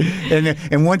right.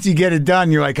 And once you get it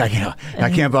done, you're like, I can't,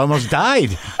 I almost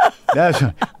died.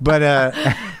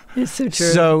 It's so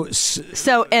true.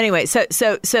 So anyway, so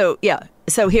yeah.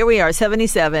 So here we are,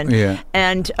 77,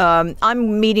 and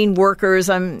I'm meeting workers.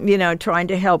 I'm, trying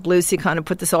to help Lucy kind of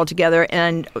put this all together.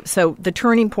 And so the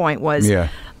turning point was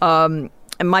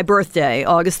my birthday,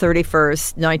 August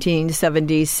 31st,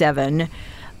 1977.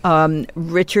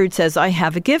 Richard says, "I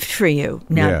have a gift for you."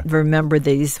 Now, remember,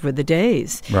 these were the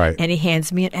days. Right. And he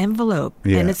hands me an envelope,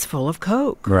 and it's full of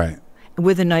Coke. Right.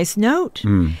 With a nice note.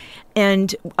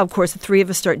 And, of course, the 3 of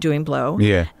us start doing blow.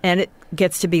 Yeah. And it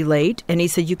gets to be late. And he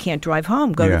said, "You can't drive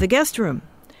home. Go to the guest room."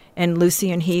 And Lucy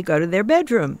and he go to their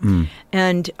bedroom.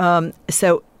 And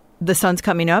so the sun's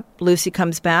coming up. Lucy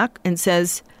comes back and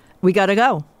says, "We got to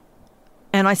go."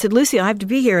 And I said, Lucy, I have to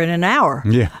be here in an hour.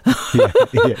 Yeah.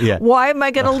 Why am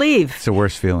I going to leave? It's the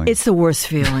worst feeling. It's the worst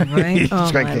feeling, right?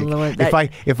 Oh, my Lord.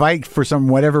 If I, for some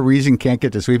whatever reason, can't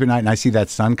get to sleep at night and I see that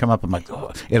sun come up, I'm like,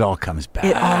 oh, it all comes back.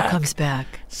 It all comes back.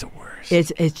 It's the worst.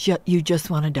 It's just, you just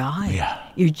want to die. Yeah.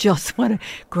 You just want to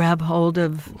grab hold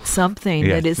of something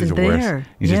that isn't there.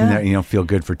 You just you don't feel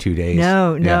good for 2 days.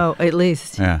 No, at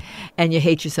least. Yeah. And you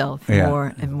hate yourself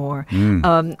more and more.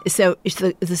 So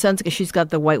the son's, she's got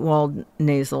the white-walled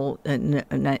nasal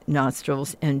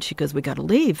nostrils, and she goes, we got to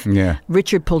leave. Yeah.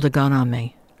 Richard pulled a gun on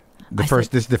me.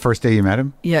 This is the first day you met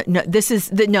him? Yeah, no, this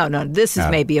is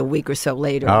maybe a week or so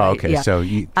later. Oh, right? okay. Yeah. So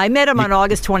I met him on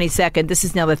August 22nd. This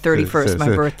is now the 31st, my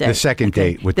birthday. The second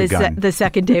date with the gun. The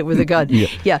second date with the gun.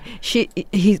 Yeah. He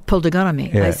pulled a gun on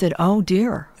me. Yeah. I said, "Oh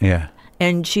dear." Yeah.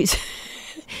 And she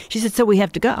said, "So we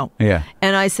have to go." Yeah.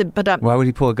 And I said, "But why would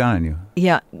he pull a gun on you?"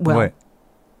 Yeah. Well, what?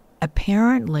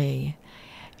 Apparently,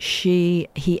 he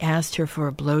asked her for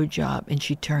a blowjob and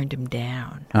she turned him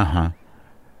down.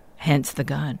 Hence the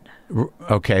gun.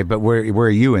 Okay, but where are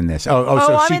you in this? So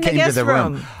I'm she in the came to guest the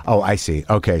room. Oh, I see.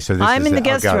 Okay, so I'm in the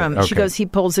guest room. Okay. She goes, he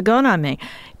pulls a gun on me.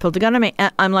 Pulled a gun on me.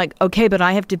 I'm like, okay, but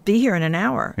I have to be here in an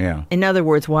hour. Yeah. In other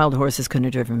words, wild horses couldn't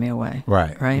have driven me away.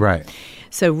 Right.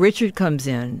 So Richard comes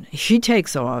in. She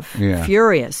takes off,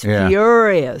 furious.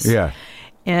 Yeah.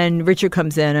 And Richard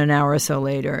comes in an hour or so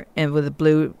later, and with a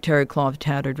blue terry cloth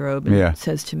tattered robe, and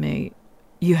says to me,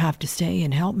 "You have to stay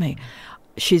and help me.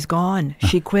 She's gone.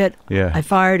 She quit. I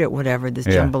fired it," whatever this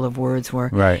jumble of words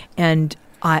were. Right. And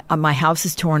my house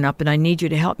is torn up, and I need you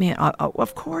to help me.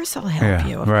 Of course I'll help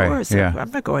you. Of course. Yeah.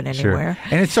 I'm not going anywhere.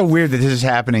 Sure. And it's so weird that this is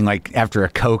happening like after a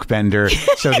Coke bender.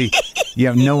 So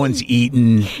no one's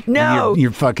eaten. No.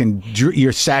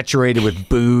 You're saturated with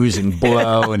booze and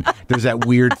blow, and there's that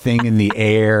weird thing in the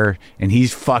air, and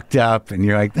he's fucked up, and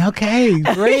you're like, okay,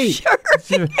 great. Sure. It's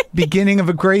the beginning of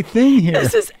a great thing here.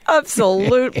 This is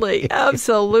absolutely.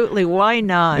 Why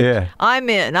not? Yeah. I'm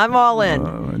in. I'm all in.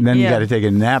 And then you got to take a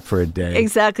nap for a day.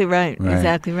 Exactly right.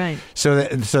 Exactly right. So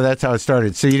that's how it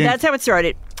started. So you didn't. That's how it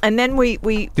started. And then we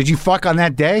Did you fuck on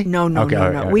that day? No.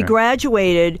 Okay. We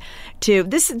graduated to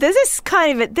this is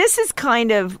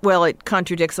kind of well, it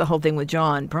contradicts the whole thing with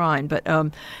John Prine, but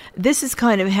this is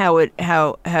kind of how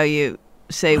you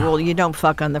say, well, you don't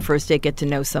fuck on the first date, get to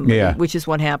know somebody, which is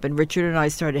what happened. Richard and I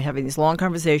started having these long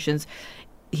conversations.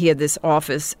 He had this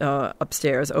office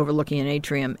upstairs overlooking an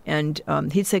atrium, and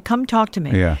he'd say, "Come talk to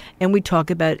me." Yeah. And we'd talk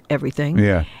about everything.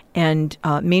 Yeah. And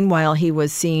meanwhile, he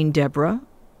was seeing Deborah,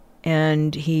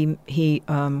 and it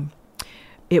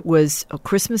was a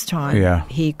Christmas time. Yeah.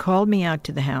 He called me out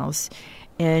to the house,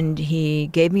 and he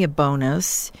gave me a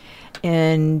bonus,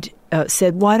 and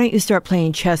said, "Why don't you start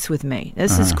playing chess with me?"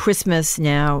 This is Christmas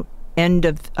now, end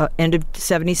of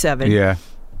 77. Yeah.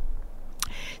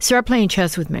 Start playing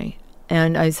chess with me.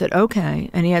 And I said, okay.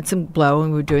 And he had some blow,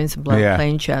 and we were doing some blow,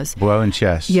 playing chess. Blow and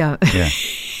chess. Yeah.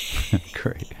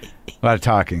 Great. A lot of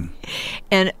talking.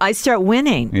 And I start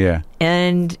winning. Yeah.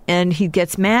 And he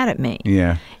gets mad at me.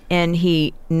 Yeah. And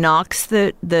he knocks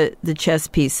the chess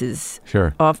pieces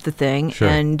off the thing. Sure.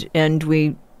 And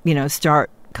we,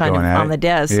 start kind of on the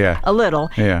desk a little.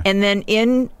 Yeah. And then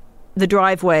in the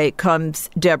driveway comes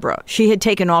Deborah. She had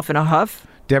taken off in a huff.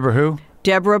 Deborah who?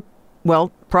 Deborah,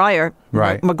 Pryor.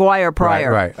 Right. McGuire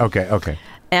Pryor. Right. Okay.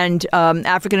 And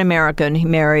African-American, he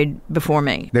married before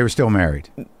me. They were still married?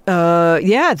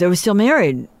 Yeah, they were still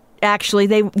married. Actually,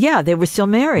 they were still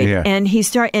married. Yeah. And he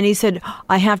said,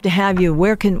 "I have to have you.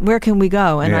 Where can we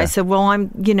go?" And I said, "Well, I'm,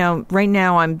 right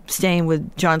now I'm staying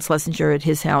with John Schlesinger at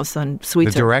his house on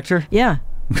Sweetser." The director? Yeah.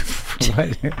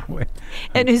 What?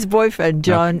 And his boyfriend,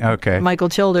 John Michael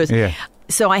Childers. Yeah.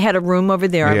 So I had a room over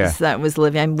there. I was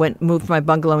living. I moved my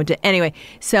bungalow into. Anyway,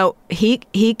 so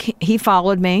he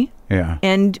followed me. Yeah.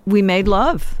 And we made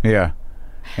love. Yeah.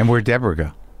 And where'd Deborah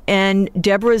go? And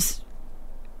Deborah's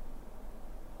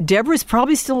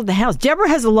probably still at the house. Deborah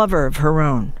has a lover of her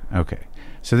own. Okay.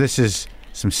 So this is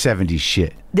some 70s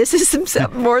shit. This is some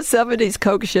more 70s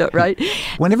coke shit, right?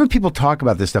 Whenever people talk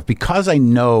about this stuff, because I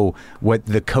know what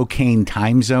the cocaine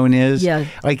time zone is,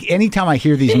 like anytime I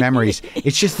hear these memories,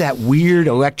 it's just that weird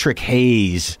electric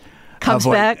haze. Comes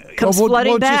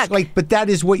flooding back. But that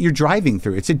is what you're driving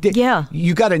through. It's Yeah.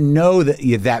 You got to know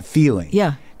that feeling.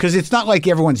 Yeah. Because it's not like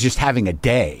everyone's just having a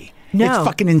day. No. It's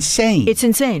fucking insane. It's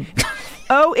insane.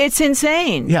 Oh, it's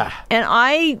insane. Yeah. And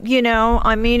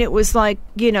it was like,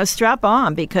 strap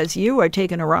on because you are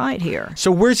taking a ride here.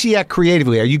 So where's he at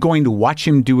creatively? Are you going to watch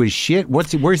him do his shit?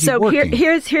 Where's he working?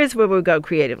 Here's where we go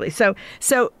creatively. So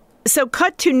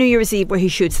cut to New Year's Eve where he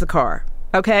shoots the car.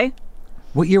 Okay?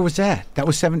 What year was that? That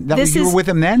was you were with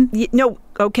him then? No.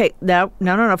 Okay. No.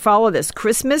 Follow this.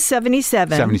 Christmas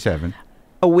 77. 77.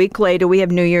 A week later, we have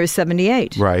New Year's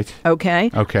 78. Right. Okay.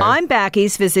 I'm back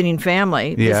east visiting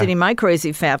family, Yeah. visiting my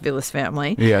crazy, fabulous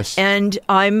family. Yes. And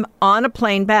I'm on a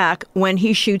plane back when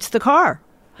he shoots the car.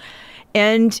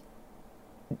 And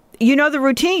you know the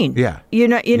routine. Yeah. You're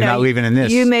not leaving in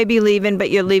this. You may be leaving, but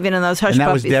you're leaving in those hush puppies. And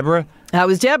that was Deborah? That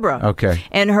was Deborah. Okay.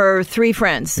 And her 3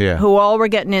 friends, Yeah. who all were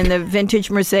getting in the vintage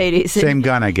Mercedes. Same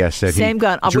gun, I guess. Same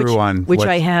gun. Drew on. Which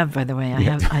I have, by the way.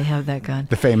 I have that gun.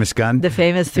 The famous gun? The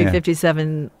famous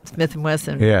 357 Smith &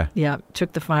 Wesson. Yeah. Yeah.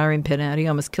 Took the firing pin out. He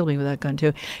almost killed me with that gun,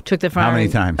 too. Took the firing. How many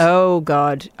times? Oh,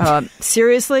 God.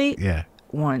 Seriously? Yeah.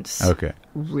 Once. Okay.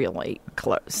 Really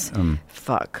close.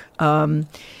 Fuck.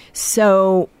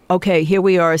 So, okay, here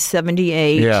we are,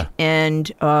 78. Yeah.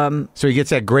 And so he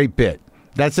gets that great bit.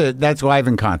 That's live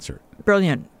in concert.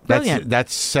 Brilliant.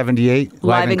 That's 78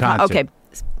 live in concert.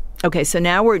 Okay. So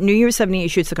now we're New Year's 78. He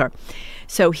shoots the car.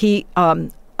 So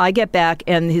I get back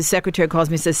and his secretary calls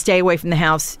me and says, "Stay away from the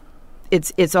house.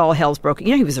 It's all hell's broken."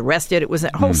 He was arrested. It was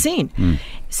a whole scene.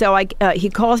 So he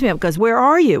calls me up, goes, "Where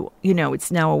are you?"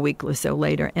 It's now a week or so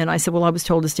later, and I said, "Well, I was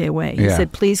told to stay away." He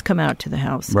said, "Please come out to the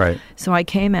house." Right. So I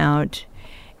came out.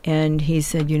 And he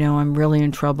said, "I'm really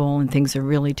in trouble and things are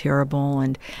really terrible."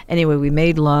 And anyway, we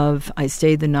made love. I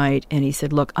stayed the night. And he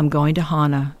said, "Look, I'm going to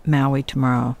Hana, Maui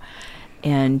tomorrow.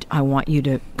 And I want you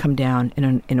to come down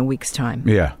in a week's time."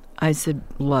 Yeah. I said,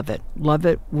 "Love it. Love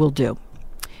it. We'll do."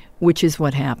 Which is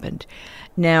what happened.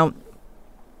 Now,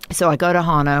 so I go to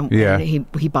Hana. Yeah. And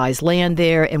he buys land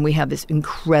there, and we have this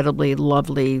incredibly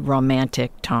lovely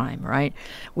romantic time. Right?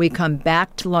 We come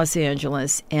back to Los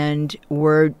Angeles, and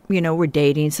we're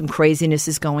dating. Some craziness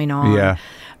is going on. Yeah.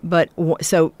 But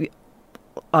so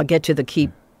I'll get to the key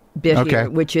bit here,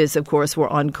 which is, of course, we're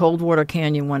on Coldwater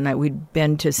Canyon one night. We'd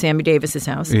been to Sammy Davis's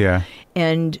house. Yeah.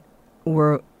 And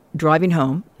we're driving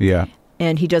home. Yeah.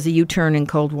 And he does a U-turn in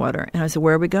Coldwater, and I said,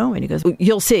 "Where are we going?" He goes, "Well,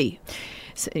 you'll see."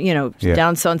 So,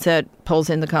 down Sunset, pulls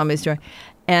in the Comedy Store.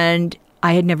 And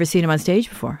I had never seen him on stage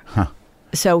before. Huh.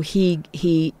 So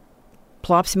he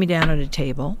plops me down at a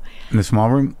table. In the small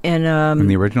room? In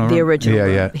the original room? The original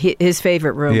room. Yeah. His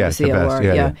favorite room was the OR.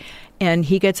 Yeah. And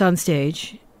he gets on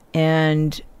stage,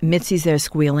 and Mitzi's there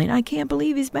squealing, "I can't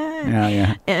believe he's back."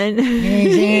 Yeah. And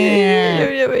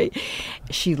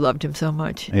she loved him so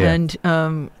much. Yeah.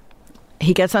 And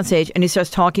he gets on stage, and he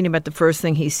starts talking about the first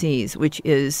thing he sees, which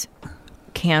is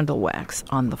candle wax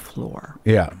on the floor.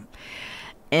 Yeah.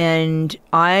 And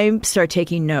I start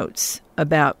taking notes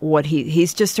about what he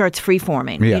just starts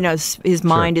free-forming. Yeah. His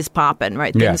mind is popping,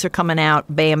 right? Things are coming out,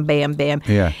 bam, bam, bam.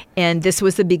 Yeah. And this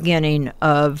was the beginning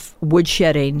of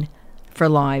woodshedding for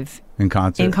live in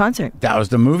concert. That was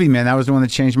the movie, man. That was the one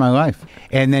that changed my life.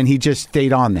 And then he just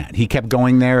stayed on that. He kept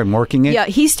going there and working it. Yeah,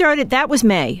 he started, that was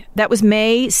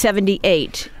May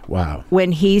 78. Wow.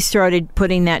 When he started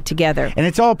putting that together. And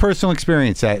it's all personal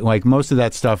experience. Like most of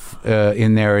that stuff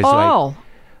in there is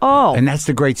Oh. And that's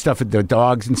the great stuff, the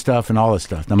dogs and stuff and all this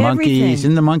stuff. The Everything. monkeys.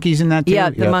 And the monkeys in that too?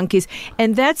 Yeah, the monkeys.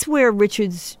 And that's where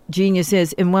Richard's genius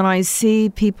is. And when I see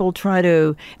people try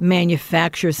to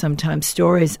manufacture sometimes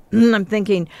stories, I'm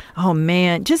thinking, oh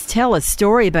man, just tell a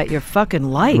story about your fucking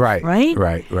life.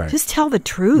 Right. Just tell the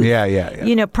truth.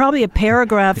 Yeah. Probably a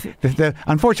paragraph.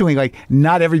 Unfortunately, like,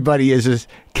 not everybody is as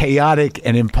chaotic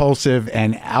and impulsive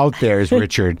and out there as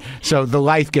Richard. So the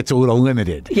life gets a little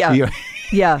limited. Yeah.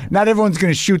 Yeah. Not everyone's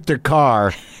going to shoot their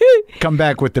car, come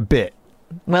back with the bit.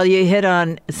 Well, you hit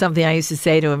on something I used to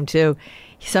say to him, too.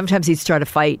 Sometimes he'd start a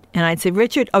fight, and I'd say,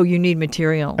 "Richard, you need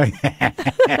material." This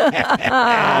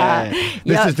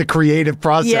is the creative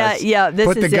process. Yeah.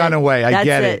 Put the gun away. I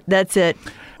get it. That's it.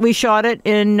 We shot it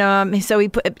in, so he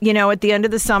put, at the end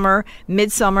of the summer,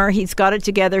 midsummer, he's got it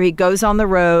together. He goes on the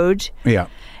road. Yeah.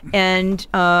 And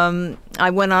I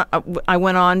went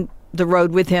on the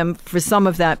road with him for some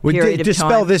of that period of time.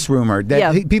 Dispel this rumor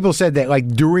that people said that, like,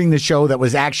 during the show that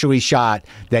was actually shot,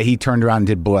 that he turned around and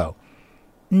did blow.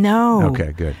 No.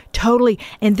 Okay, good. Totally.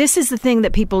 And this is the thing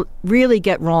that people really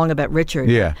get wrong about Richard.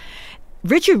 Yeah.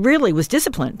 Richard really was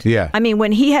disciplined. Yeah. I mean,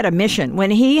 when he had a mission,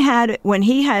 when he had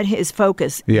his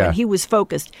focus, when he was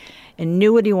focused and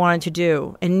knew what he wanted to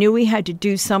do and knew he had to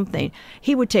do something,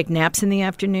 he would take naps in the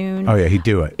afternoon. Oh, yeah, he'd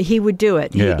do it. He would do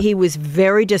it. Yeah. He was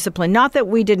very disciplined. Not that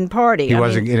we didn't party. He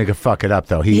wasn't going to fuck it up,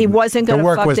 though. He wasn't going to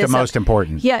fuck this up. The work was the most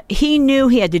important. Yeah, he knew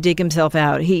he had to dig himself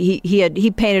out.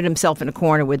 He painted himself in a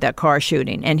corner with that car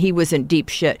shooting, and he was in deep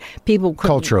shit. People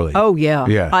culturally. Oh, yeah.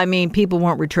 Yeah. I mean, people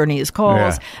weren't returning his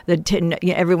calls. Yeah.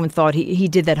 Everyone thought he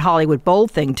did that Hollywood Bowl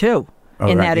thing, too.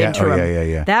 in that interim.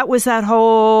 Yeah. That was that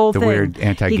whole thing. The weird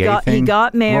anti-gay thing? He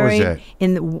got married. What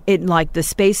was that? In like the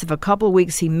space of a couple of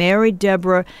weeks. He married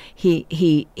Deborah. He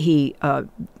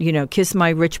kissed my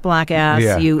rich black ass.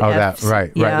 Yeah.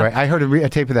 Right. I heard a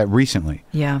tape of that recently.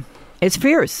 Yeah. It's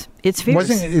fierce.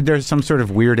 Wasn't there some sort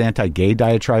of weird anti-gay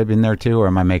diatribe in there too, or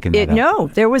am I making that up? No,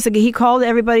 there was he called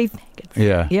everybody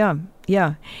faggots. Yeah.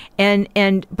 Yeah.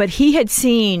 But he had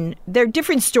seen, there are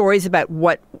different stories about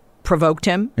what provoked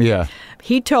him. Yeah.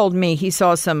 He told me he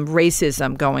saw some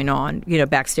racism going on,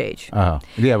 backstage. Oh,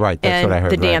 yeah, right. That's what I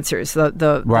heard. The dancers,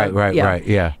 right,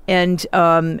 yeah.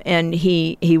 And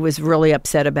he was really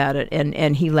upset about it,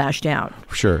 and he lashed out.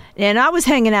 Sure. And I was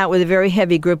hanging out with a very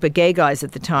heavy group of gay guys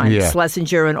at the time,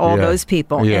 Schlesinger and all those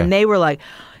people, and they were like,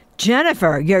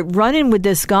 Jennifer, you're running with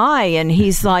this guy, and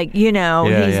he's like, he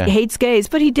hates gays,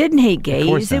 but he didn't hate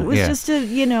gays. It was just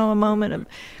a moment of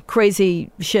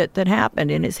crazy shit that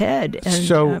happened in his head.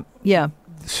 And,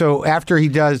 So after he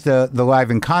does the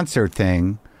live in concert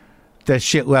thing, does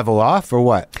shit level off or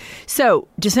what? So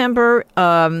December,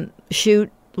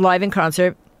 shoot live in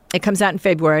concert. It comes out in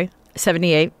February,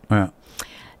 78. Yeah.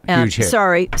 Huge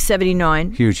hit.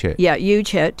 79. Huge hit. Yeah, huge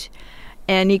hit.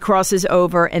 And he crosses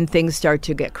over, and things start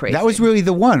to get crazy. That was really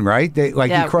the one, right? That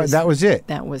was it.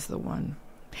 That was the one.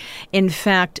 In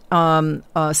fact,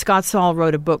 Scott Saul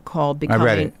wrote a book called Becoming. I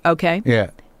read it. Okay.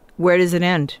 Yeah. Where does it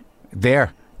end?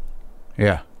 There.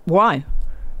 Yeah. Why?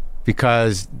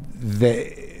 Because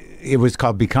it was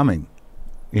called Becoming.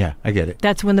 Yeah, I get it.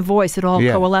 That's when it all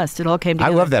coalesced. It all came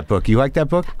together. I love that book. You like that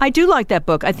book? I do like that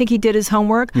book. I think he did his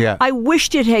homework. Yeah. I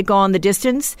wished it had gone the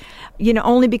distance,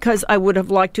 only because I would have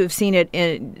liked to have seen it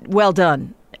well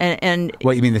done. And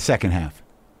what, you mean the second half?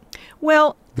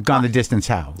 Well, gone the distance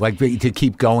how? Like to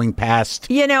keep going past?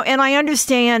 And I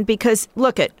understand because,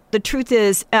 the truth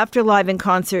is, after live in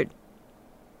concert,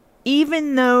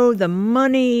 even though the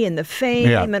money and the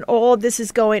fame and all of this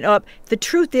is going up, the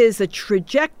truth is the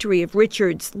trajectory of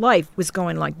Richard's life was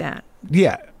going like that.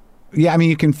 Yeah. Yeah, I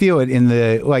mean, you can feel it in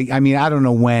I don't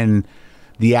know when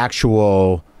the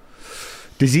actual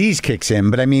disease kicks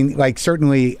in, but I mean,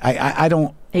 certainly, I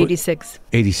don't... 86.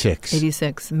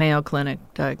 86. Mayo Clinic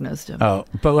diagnosed him. Oh,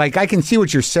 but I can see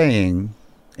what you're saying,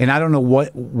 and I don't know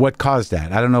what caused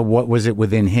that. I don't know what was it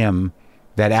within him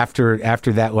that after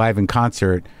that live in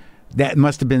concert... That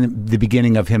must have been the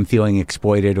beginning of him feeling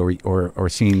exploited or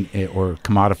seen or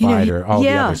commodified or all the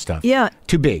other stuff. Yeah.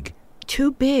 Too big.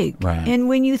 Right. And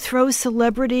when you throw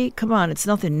celebrity, come on, it's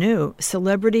nothing new.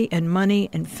 Celebrity and money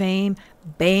and fame,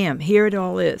 bam, here it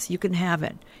all is. You can have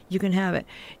it.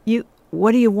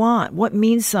 What do you want? What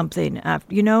means something?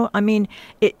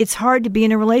 It's hard to be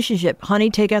in a relationship. Honey,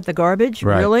 take out the garbage?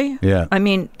 Right. Really? Yeah. I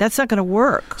mean, that's not going to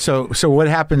work. So what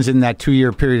happens in that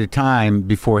 2-year period of time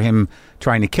before him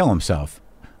trying to kill himself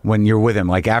when you're with him?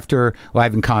 Like after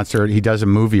live in concert, he does a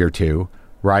movie or two,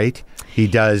 right? He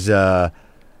does, okay.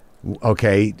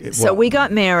 So we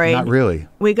got married. Not really.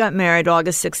 We got married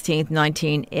August 16th,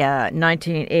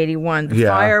 1981. The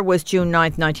fire was June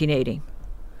 9th, 1980.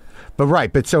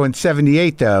 But so in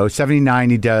 78 though, 79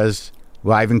 he does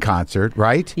live in concert,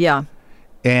 right? Yeah.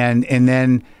 And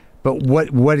then, but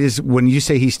what is, when you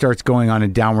say he starts going on a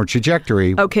downward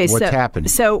trajectory, what's happened?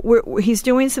 So he's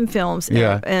doing some films,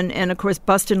 and of course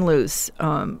Bustin' Loose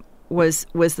was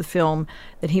the film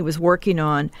that he was working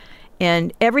on,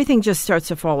 and everything just starts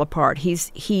to fall apart.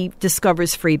 He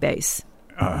discovers Freebase.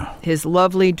 His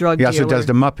lovely drug dealer. He also does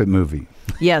the Muppet movie.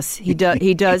 Yes, he does.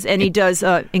 He does, and he does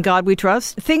In God We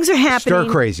Trust. Things are happening.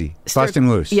 Stir Crazy, Bustin'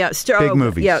 Loose. Yeah, big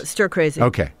movies. Yeah, Stir Crazy.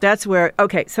 Okay, that's where.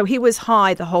 Okay, so he was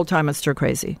high the whole time on Stir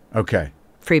Crazy. Okay,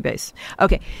 Freebase.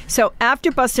 Okay, so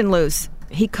after Bustin' Loose,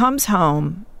 he comes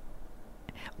home.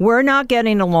 We're not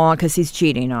getting along because he's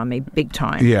cheating on me big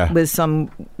time. Yeah. With some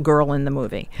girl in the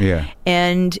movie. Yeah,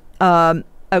 and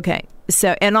okay,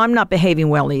 so and I'm not behaving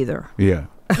well either. Yeah.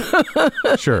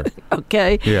 Sure.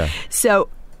 Okay. Yeah. So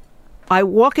I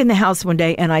walk in the house one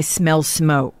day and I smell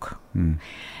smoke.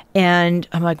 And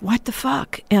I'm like, what the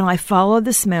fuck? And I follow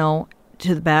the smell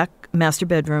to the back master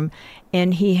bedroom,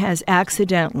 and he has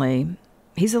accidentally,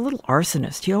 he's a little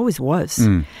arsonist. He always was.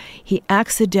 He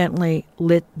accidentally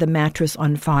lit the mattress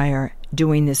on fire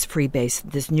doing this Freebase,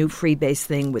 this new Freebase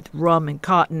thing with rum and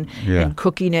cotton and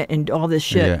cooking it and all this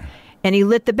shit. Yeah. And he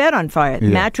lit the bed on fire. Yeah.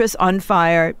 Mattress on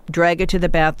fire, drag it to the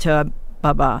bathtub,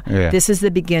 blah-blah. Yeah. This is the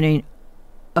beginning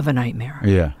of a nightmare.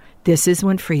 Yeah. This is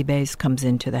when Freebase comes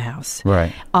into the house.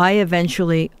 Right. I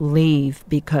eventually leave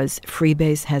because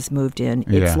Freebase has moved in.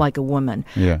 It's like a woman.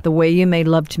 Yeah. The way you made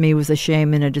love to me was a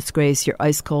shame and a disgrace. Your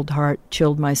ice-cold heart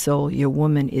chilled my soul. Your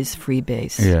woman is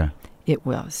Freebase. Yeah. It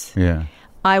was. Yeah.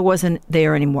 I wasn't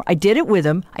there anymore. I did it with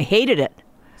him. I hated it.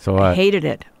 So what? I hated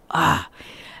it.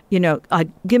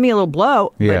 Give me a little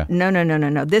blow. Yeah. But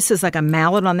no. This is like a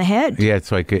mallet on the head. Yeah,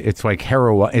 it's like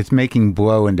heroin. It's making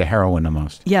blow into heroin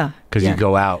almost. Yeah. Because you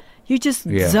go out. You just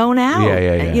zone out.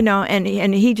 Yeah. You know, and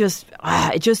he just,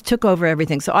 it just took over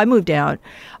everything. So I moved out.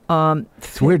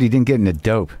 It's weird he didn't get into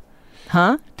dope.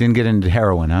 Huh? Didn't get into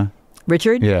heroin, huh?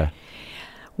 Richard? Yeah.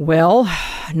 Well,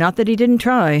 not that he didn't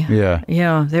try. Yeah.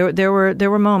 Yeah. There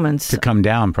were moments. To come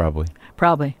down, probably.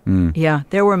 Probably. Yeah.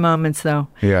 There were moments, though.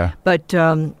 Yeah. But,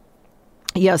 it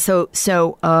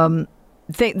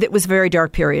was a very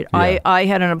dark period. Yeah. I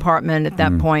had an apartment at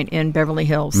that point in Beverly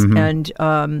Hills, and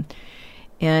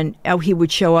he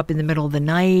would show up in the middle of the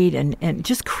night, and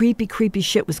just creepy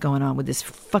shit was going on with this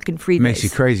fucking freebase. Makes you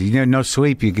crazy. You know, no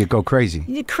sleep, you go crazy.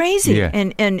 You're crazy. Yeah.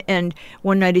 And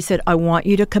one night he said, I want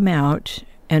you to come out,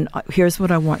 and here's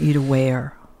what I want you to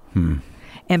wear.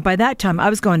 And by that time, I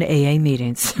was going to AA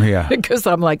meetings. Yeah. because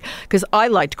I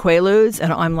liked Quaaludes,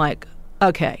 and I'm like,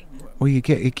 okay. Well, you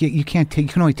can't take. You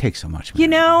can only take so much. Man. You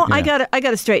know, yeah. I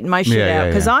gotta straighten my shit out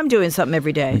because I'm doing something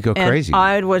every day. You go crazy.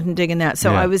 I wasn't digging that,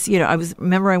 so I was.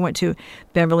 Remember, I went to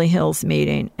Beverly Hills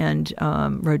meeting and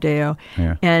Rodeo,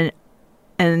 and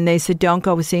they said, "Don't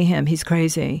go see him. He's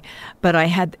crazy." But I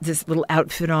had this little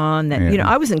outfit on that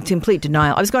I was in complete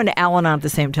denial. I was going to Al-Anon at the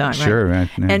same time. Right? Sure, man.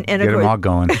 And get them all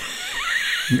going.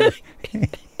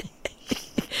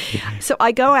 So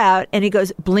I go out, and he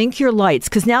goes, "Blink your lights,"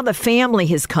 because now the family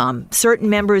has come. Certain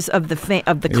members of the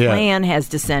clan has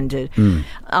descended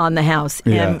on the house,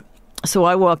 and so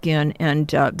I walk in, and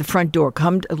the front door,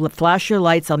 come, flash your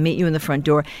lights. I'll meet you in the front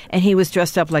door. And he was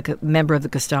dressed up like a member of the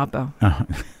Gestapo,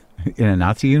 in a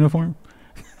Nazi uniform.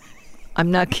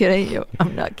 I'm not kidding you.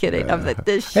 I'm not kidding. I'm like,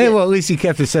 this shit. Hey, well, at least he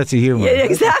kept a sense of humor. Yeah,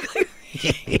 exactly.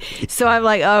 So I'm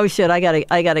like, oh shit, I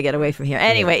gotta get away from here.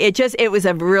 Anyway, it was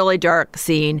a really dark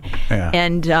scene,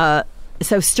 and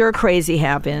so stir crazy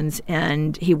happens,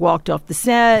 and he walked off the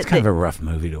set. It's kind of a rough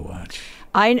movie to watch.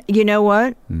 You know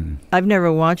what? I've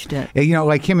never watched it. You know,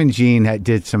 like him and Gene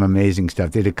did some amazing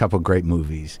stuff. They did a couple great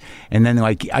movies, and then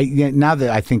now that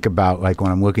I think about like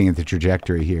when I'm looking at the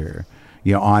trajectory here,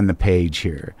 on the page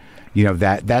here.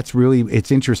 That's really,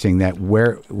 it's interesting that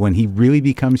when he really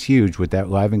becomes huge with that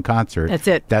live in concert. That's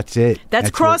it.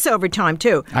 That's crossover time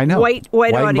too. I know. White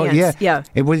audience. Yeah.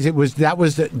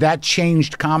 That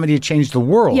changed comedy. It changed the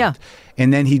world. Yeah.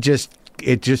 And then it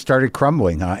just started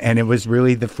crumbling, and it was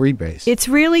really the freebase. It's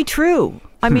really true.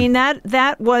 I mean,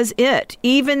 that was it.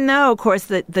 Even though, of course,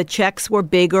 the checks were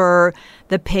bigger,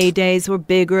 the paydays were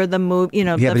bigger, the move,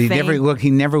 Yeah, the but he fame.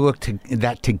 He never looked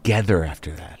that together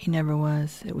after that. He never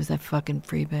was. It was that fucking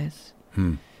freebase.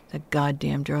 That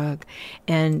goddamn drug.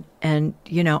 And I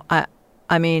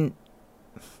mean,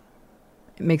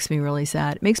 it makes me really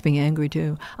sad. It makes me angry,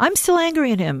 too. I'm still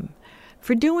angry at him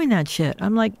for doing that shit.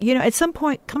 I'm like, at some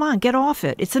point, come on, get off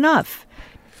it. It's enough.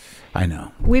 I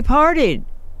know. We partied.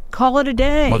 Call it a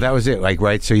day. Well, that was it.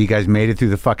 Right? So you guys made it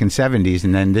through the fucking 70s,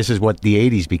 and then this is what the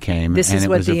 80s became. This is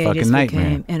what the 80s nightmare.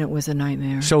 became, and it was a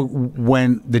nightmare. So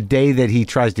when the day that he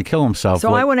tries to kill himself...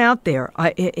 So I went out there.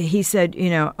 He said, he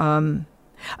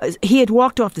had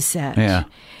walked off the set. Yeah.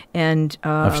 And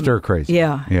of Stir Crazy.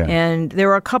 Yeah. And there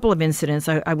were a couple of incidents.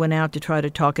 I went out to try to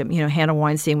talk him. Hannah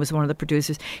Weinstein was one of the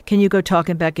producers. Can you go talk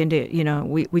him back into,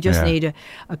 we just need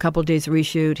a couple of days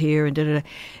reshoot here and da-da-da.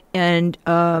 And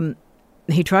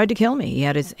he tried to kill me. He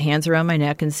had his hands around my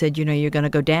neck and said, you're going to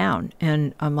go down.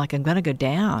 And I'm like, I'm going to go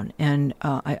down. And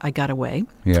I got away.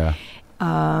 Yeah.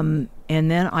 And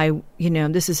then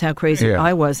this is how crazy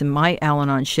I was. And my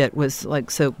Al-Anon shit was like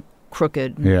so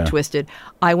crooked and twisted.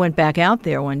 I went back out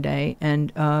there one day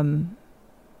and,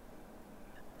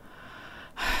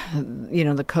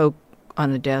 the Coke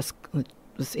on the desk,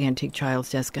 this antique child's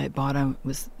desk I bought him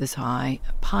was this high,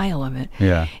 a pile of it.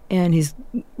 Yeah. And he's,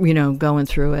 going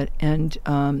through it. And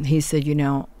he said,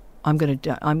 I'm going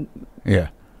to, I'm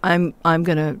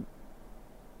going to,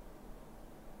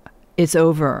 it's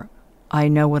over. I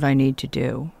know what I need to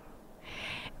do.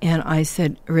 And I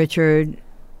said, Richard,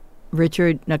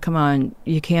 now come on,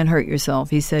 you can't hurt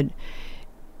yourself. He said,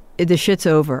 the shit's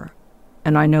over,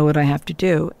 and I know what I have to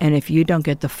do. And if you don't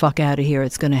get the fuck out of here,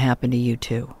 it's going to happen to you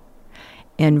too.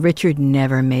 And Richard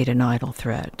never made an idle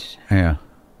threat. Yeah.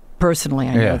 Personally,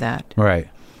 I know that. Right.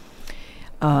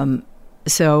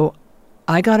 So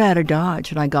I got out of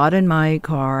Dodge, and I got in my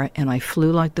car, and I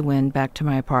flew like the wind back to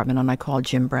my apartment, and I called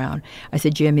Jim Brown. I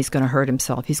said, Jim, he's going to hurt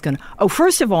himself. He's going to... Oh,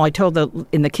 first of all, I told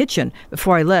in the kitchen,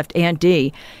 before I left, Aunt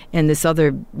Dee and this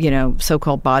other,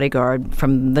 so-called bodyguard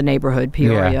from the neighborhood,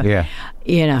 Peoria.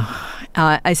 Yeah.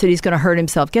 I said, he's going to hurt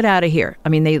himself. Get out of here. I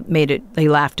mean, they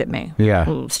laughed at me.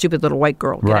 Yeah. Stupid little white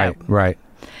girl. Get out. Right.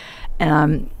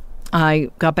 I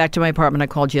got back to my apartment. I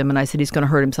called Jim, and I said, he's going to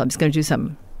hurt himself. He's going to do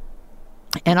something.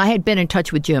 And I had been in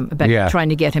touch with Jim about trying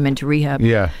to get him into rehab.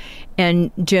 Yeah.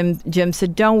 And Jim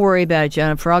said, don't worry about it,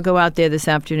 Jennifer. I'll go out there this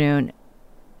afternoon.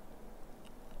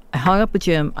 I hung up with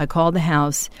Jim. I called the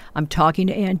house. I'm talking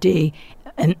to Aunt Dee.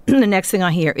 And the next thing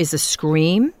I hear is a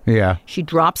scream. Yeah. She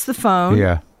drops the phone.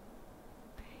 Yeah.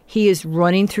 He is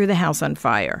running through the house on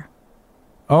fire.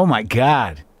 Oh, my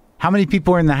God. How many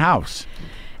people are in the house?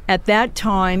 At that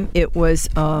time, it was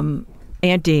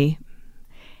Aunt Dee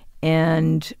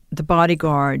and the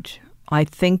bodyguard. I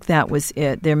think that was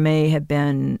it. There may have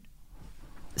been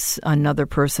another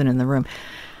person in the room.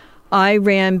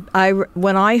 When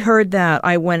I heard that,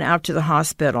 I went out to the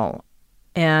hospital,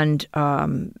 and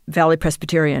Valley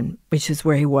Presbyterian, which is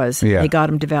where he was, they got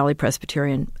him to Valley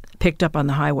Presbyterian, picked up on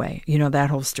the highway. You know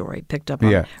that whole story, picked up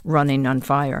on running on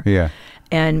fire. Yeah.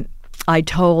 And I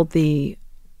told the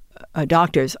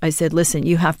doctors, I said, listen,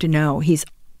 you have to know he's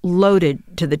loaded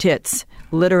to the tits,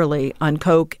 literally, on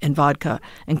coke and vodka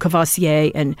and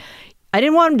Cavassier, and I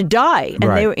didn't want him to die.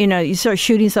 And they were, you start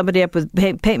shooting somebody up with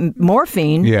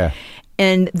morphine. Yeah.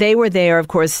 And they were there, of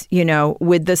course,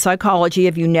 with the psychology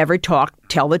of you never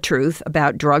tell the truth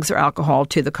about drugs or alcohol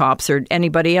to the cops or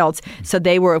anybody else. So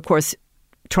they were, of course,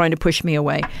 trying to push me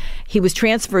away. He was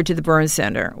transferred to the burn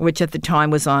center, which at the time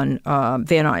was on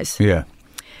Van Nuys. Yeah.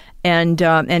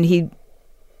 And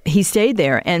he stayed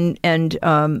there, and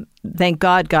thank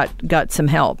God got some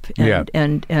help,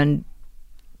 and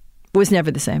was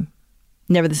never the same.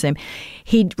 Never the same.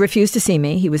 He refused to see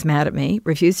me. He was mad at me.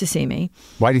 Refused to see me.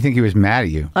 Why do you think he was mad at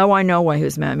you? Oh, I know why he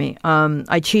was mad at me.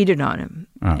 I cheated on him,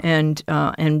 and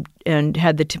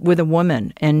had with a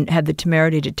woman, and had the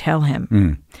temerity to tell him.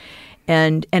 Mm.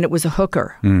 And it was a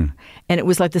hooker. Mm. And it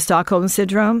was like the Stockholm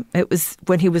Syndrome. It was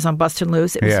when he was on Bustin'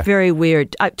 Loose. It was very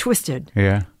weird. Twisted.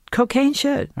 Yeah. Cocaine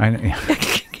shit. I know.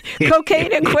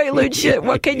 Cocaine and Quaalude shit.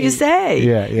 What can you say?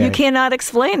 Yeah. You cannot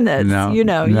explain this. No, you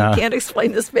can't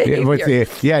explain this behavior.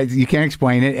 You can't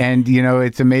explain it, and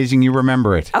it's amazing you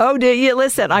remember it. Oh, do you?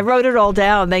 Listen, I wrote it all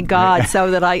down, thank God, so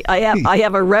that I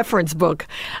have a reference book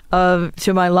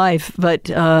to my life. But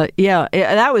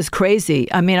that was crazy.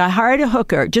 I mean, I hired a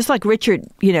hooker, just like Richard,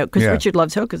 because Richard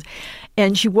loves hookers,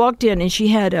 and she walked in and she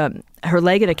had her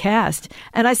leg in a cast,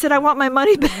 and I said, I want my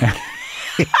money back.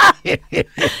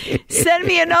 Send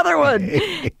me another one,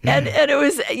 and it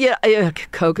was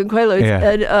Coke and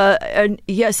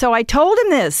Quaaludes, so I told him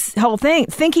this whole thing,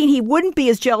 thinking he wouldn't be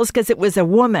as jealous because it was a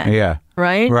woman. Yeah,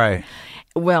 right.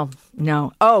 Well,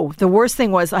 no. Oh, the worst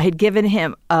thing was I had given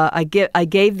him. I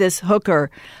gave this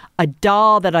hooker a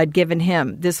doll that I'd given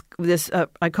him. This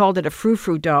I called it a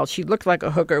frou-frou doll. She looked like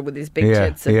a hooker with these big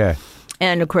tits.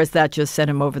 And, of course, that just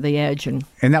sent him over the edge. And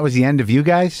that was the end of you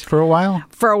guys for a while?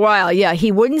 For a while, yeah.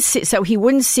 He wouldn't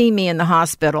see me in the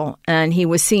hospital, and he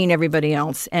was seeing everybody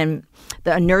else. And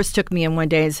a nurse took me in one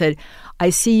day and said, I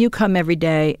see you come every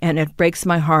day, and it breaks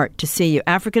my heart to see you.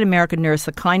 African-American nurse,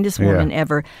 the kindest woman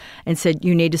ever, and said,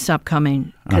 you need to stop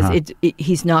coming because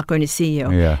he's not going to see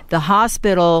you. Yeah. The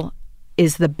hospital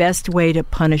is the best way to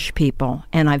punish people,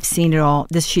 and I've seen it all.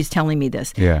 She's telling me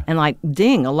this, and like,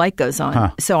 ding, a light goes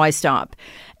on. So I stop,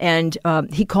 and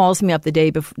he calls me up the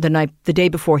day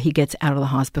before he gets out of the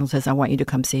hospital. Says, "I want you to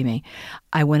come see me."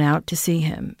 I went out to see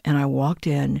him, and I walked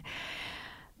in.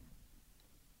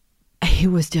 He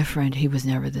was different. He was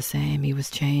never the same. He was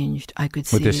changed. I could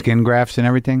see with the skin grafts and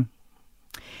everything.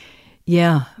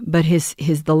 Yeah, but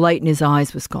the light in his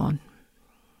eyes was gone.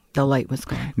 The light was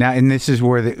gone. Now, and this is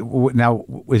where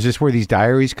is this where these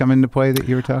diaries come into play that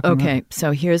you were talking about? Okay,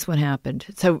 so here's what happened.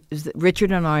 So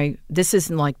Richard and I, this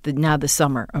isn't like the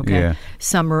summer, okay?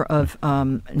 Summer of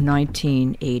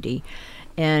 1980.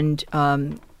 And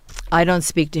I don't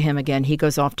speak to him again. He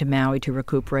goes off to Maui to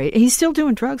recuperate. He's still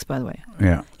doing drugs, by the way.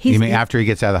 Yeah. You mean after he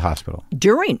gets out of the hospital?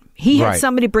 During. He had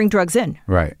somebody bring drugs in.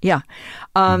 Right. Yeah.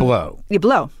 Blow. You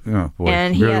blow. Oh, boy.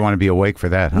 And you really want to be awake for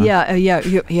that, huh?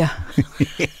 Yeah.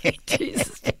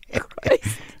 Jesus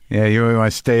Christ. Yeah, you really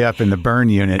want to stay up in the burn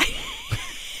unit.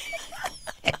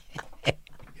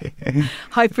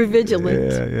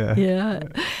 Hypervigilant. Yeah.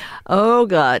 Oh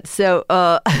God.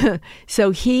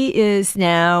 So he is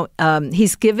now.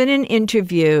 He's given an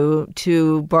interview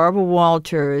to Barbara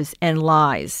Walters and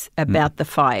lies about the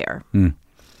fire. Mm.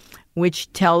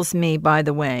 which tells me, by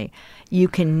the way, you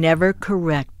can never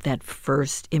correct that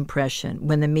first impression.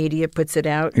 When the media puts it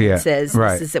out and says,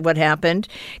 this is what happened,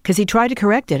 because he tried to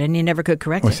correct it and he never could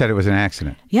correct it. He said it was an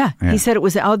accident. Yeah. He said it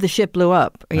was, the ship blew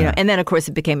up. You know, and then, of course,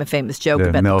 it became a famous joke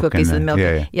about the cookies and the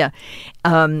milk.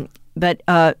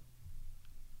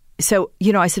 So,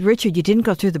 I said, Richard, you didn't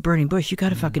go through the burning bush. You got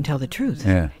to fucking tell the truth.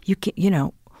 Yeah. You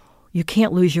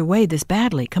can't lose your way this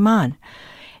badly. Come on.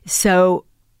 So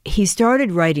he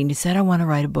started writing. He said, I want to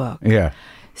write a book. Yeah.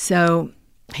 So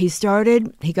he got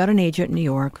an agent in New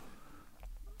York,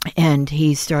 and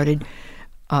he started,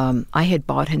 I had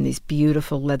bought him these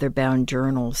beautiful leather-bound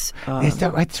journals.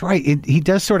 That's right. He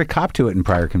does sort of cop to it in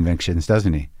Prior Convictions,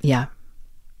 doesn't he? Yeah.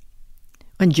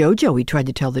 And JoJo, he tried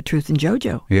to tell the truth in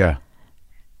JoJo. Yeah.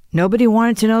 Nobody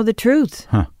wanted to know the truth.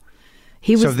 Huh.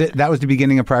 So that was the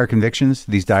beginning of Prior Convictions,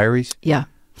 these diaries? Yeah.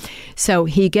 So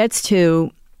he gets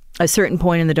to a certain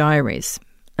point in the diaries,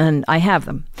 and I have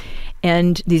them.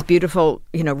 And these beautiful,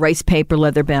 rice paper,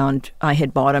 leather-bound, I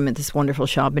had bought them at this wonderful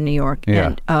shop in New York.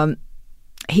 Yeah. And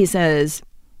he says,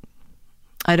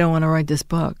 I don't want to write this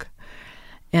book.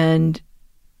 And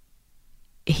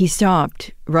he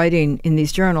stopped writing in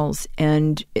these journals,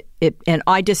 and and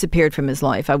I disappeared from his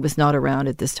life. I was not around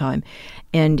at this time.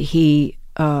 And he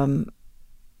hired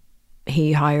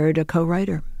a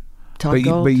co-writer. But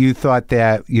you thought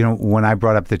that, when I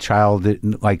brought up the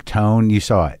child-like tone, you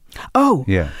saw it. Oh.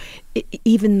 Yeah.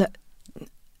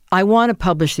 I want to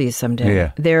publish these someday.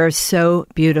 Yeah. They're so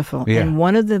beautiful. Yeah. And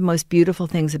one of the most beautiful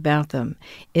things about them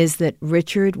is that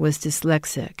Richard was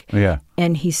dyslexic. Yeah.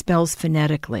 And he spells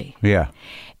phonetically. Yeah.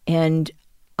 And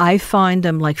I find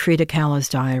them like Frida Kahlo's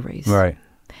diaries. Right.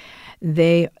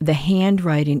 The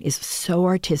handwriting is so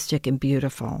artistic and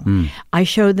beautiful. I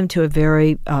showed them to a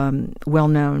very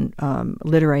well-known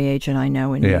literary agent I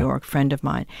know in New York, friend of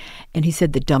mine, and he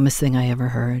said the dumbest thing I ever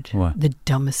heard. What? The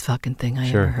dumbest fucking thing I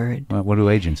ever heard. Well, what do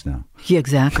agents know? Yeah,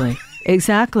 exactly.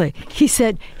 Exactly. He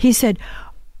said,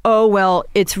 oh, well,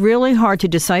 it's really hard to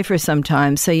decipher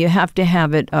sometimes, so you have to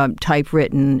have it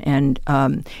typewritten, and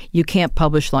you can't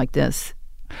publish like this.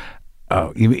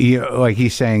 Oh, like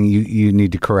he's saying you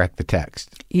need to correct the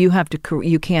text. You have to.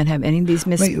 You can't have any of these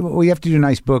Well, you have to do a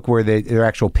nice book where they're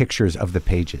actual pictures of the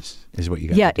pages, is what you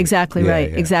got to do. Exactly right.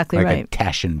 Yeah. Exactly like right. Like a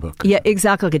Taschen book. Yeah,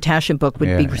 exactly. Like a Taschen book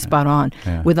would be spot on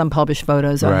with unpublished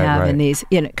photos I have in these,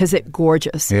 because it's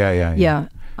gorgeous. Yeah.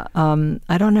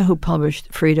 I don't know who published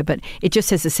Frida, but it just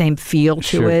has the same feel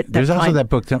to it. There's also that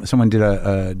book, someone did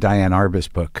a Diane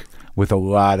Arbus book with a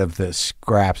lot of the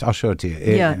scraps. I'll show it to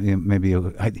you. Maybe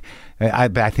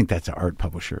I think that's an art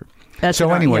publisher.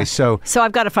 So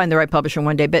I've got to find the right publisher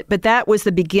one day. But that was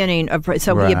the beginning of.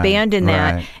 So we abandoned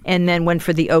that and then went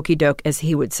for the okie doke, as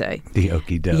he would say. The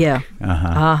okie doke. Yeah.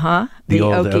 The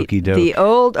old okie doke. The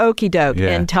old okie doke. Yeah.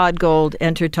 And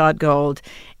enter Todd Gold,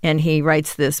 and he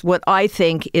writes this. What I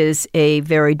think is a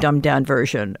very dumbed down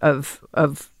version of.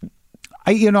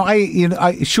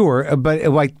 Sure,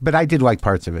 but I did like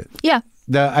parts of it. Yeah.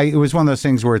 It was one of those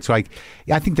things where it's like,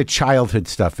 I think the childhood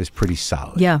stuff is pretty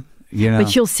solid. Yeah.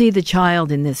 But you'll see the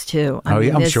child in this too.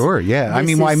 I'm sure. Yeah.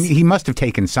 He must have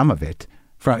taken some of it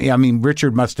from.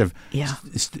 Richard must have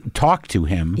talked to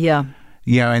him. Yeah.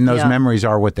 And those memories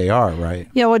are what they are, right?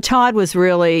 Yeah, well, Todd was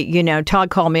really, Todd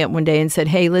called me up one day and said,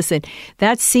 hey, listen,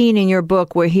 that scene in your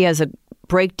book where he has a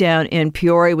breakdown in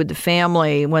Peoria with the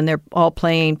family when they're all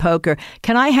playing poker.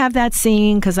 Can I have that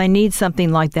scene? Because I need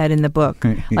something like that in the book.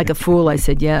 Like a fool, I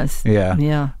said yes. Yeah.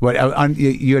 Yeah. What,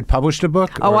 you had published a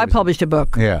book? Oh, I published a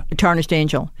book. Yeah. Tarnished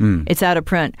Angel. It's out of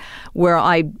print where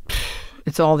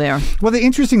it's all there. Well, the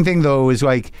interesting thing, though, is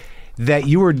like that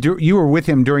you were with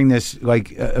him during this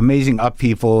like amazing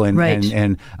upheaval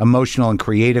and emotional and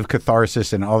creative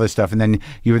catharsis and all this stuff. And then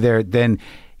you were there then.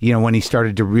 When he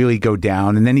started to really go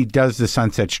down, and then he does the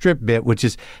Sunset Strip bit, which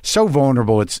is so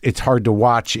vulnerable. It's hard to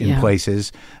watch in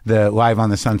places. The Live on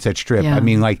the Sunset Strip. Yeah.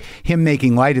 Like him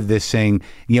making light of this, saying,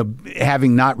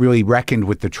 having not really reckoned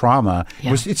with the trauma,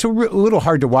 it's a little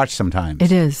hard to watch sometimes.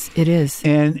 It is.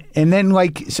 And then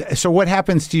so what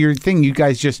happens to your thing? You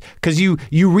guys just because you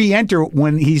re-enter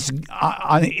when he's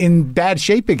in bad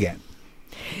shape again,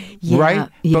 right?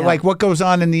 Yeah. But what goes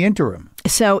on in the interim?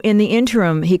 So in the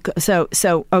interim, so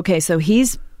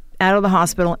he's out of the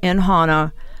hospital in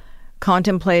Hana,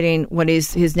 contemplating what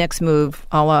is his next move,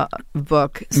 a la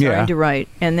book, starting to write.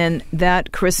 And then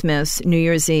that Christmas, New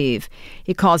Year's Eve,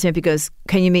 he calls me up. He goes,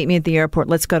 "Can you meet me at the airport?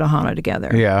 Let's go to Hana together."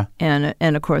 Yeah. And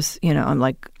of course, I'm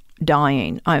like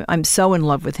dying. I'm so in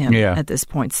love with him at this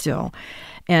point still.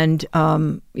 And,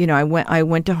 I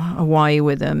went to Hawaii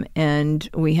with him, and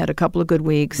we had a couple of good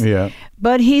weeks. Yeah.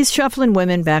 But he's shuffling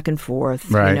women back and forth,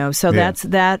 right. So that's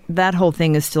that whole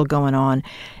thing is still going on.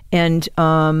 And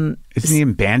isn't he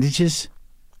in bandages?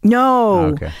 No,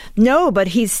 okay. No, but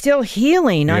he's still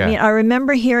healing. Yeah. I mean, I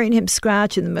remember hearing him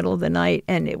scratch in the middle of the night,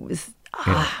 and it was,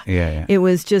 it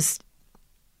was just,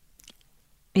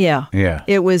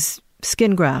 it was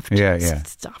skin graft,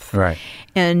 stuff, right?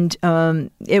 And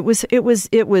it was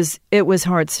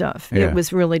hard stuff. Yeah. It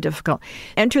was really difficult.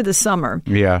 Enter the summer,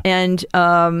 and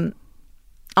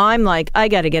I'm like, I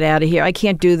got to get out of here. I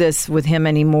can't do this with him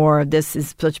anymore. This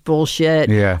is such bullshit.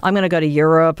 Yeah. I'm going to go to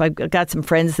Europe. I've got some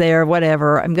friends there,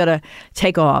 whatever. I'm going to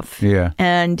take off. Yeah.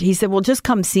 And he said, well, just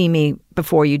come see me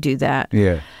before you do that.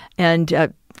 Yeah.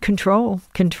 And control.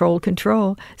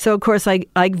 So, of course,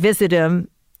 I visit him,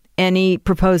 and he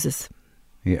proposes.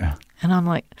 Yeah. And I'm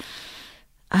like,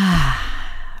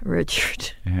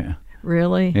 Richard. Yeah.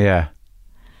 Really? Yeah.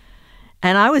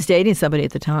 And I was dating somebody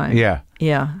at the time. Yeah.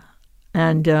 Yeah.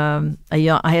 And I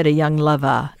had a young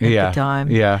lover at the time.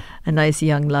 Yeah. A nice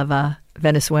young lover,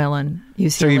 Venezuelan.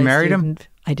 UCLA so you married student. him?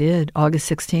 I did. August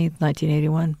 16th,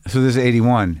 1981. So this is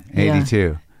 81,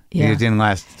 82. Yeah. It didn't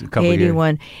last a couple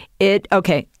 81. years.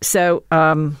 Okay. So,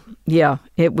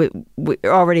 it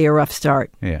already a rough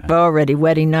start. Yeah. Already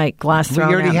wedding night, glass thrown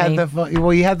You already at had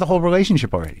me. you had the whole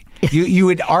relationship already. You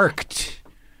had arced,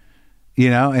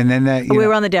 and then that. We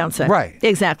were on the downside. Right.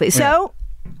 Exactly. So,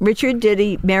 Richard, did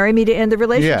he marry me to end the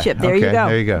relationship? Yeah. There you go.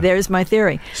 There you go. There's my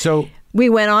theory. So we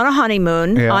went on a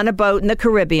honeymoon on a boat in the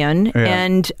Caribbean,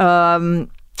 and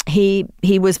he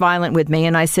was violent with me,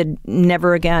 and I said,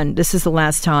 never again. This is the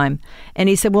last time. And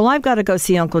he said, well, I've got to go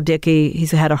see Uncle Dickie.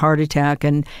 He's had a heart attack,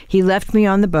 and he left me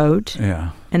on the boat.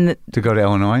 Yeah. And to go to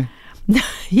Illinois?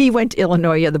 He went to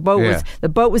Illinois. Yeah, the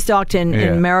boat was docked in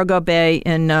Marigot Bay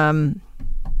in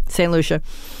St. Lucia,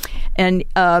 and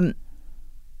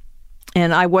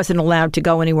I wasn't allowed to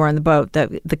go anywhere on the boat.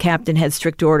 The captain had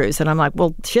strict orders, and I'm like,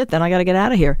 well, shit, then I got to get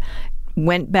out of here.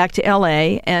 Went back to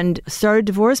L.A. and started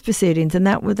divorce proceedings, and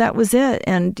that was it.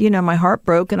 And, my heart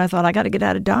broke, and I thought, I got to get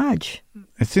out of Dodge.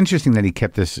 It's interesting that he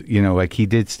kept this, like he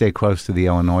did stay close to the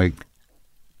Illinois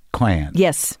clan.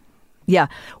 Yes. Yeah.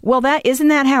 Well, isn't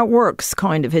that how it works,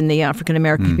 kind of, in the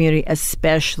African-American community,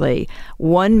 especially?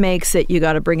 One makes it, you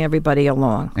got to bring everybody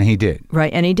along. And he did.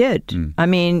 Right, and he did. I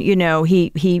mean,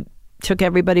 he took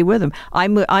everybody with him. I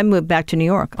moved back to New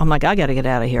York. I'm like, I got to get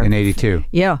out of here. In 82.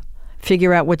 Yeah.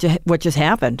 Figure out what just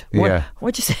happened.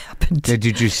 What just happened?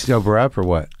 Did you sober up or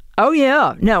what? Oh,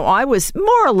 yeah. No, I was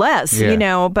more or less,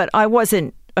 but I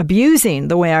wasn't abusing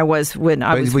the way I was when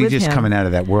I was with him. But we just coming out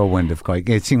of that whirlwind of,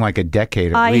 it seemed like a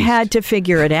decade at least. I had to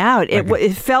figure it out.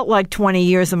 It felt like 20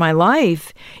 years of my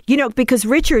life, because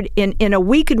Richard, in a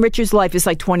week in Richard's life is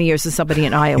like 20 years of somebody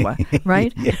in Iowa,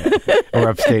 right? Or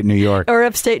upstate New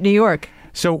York.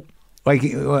 So,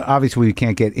 obviously we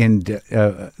can't get into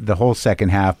the whole second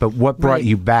half, but what brought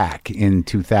you back in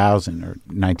 2000 or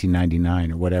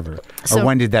 1999 or whatever? Or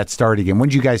when did that start again? When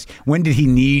did he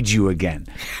need you again?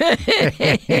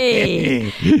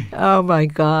 Oh my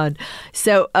God.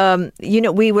 So, he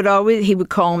would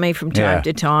call me from time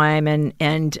to time,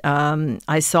 and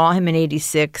I saw him in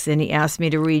 86, and he asked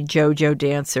me to read JoJo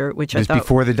Dancer, which I thought...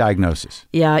 before the diagnosis?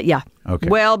 Yeah. Okay.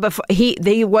 Well, before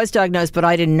he was diagnosed, but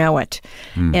I didn't know it.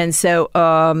 And so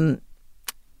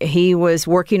he was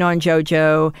working on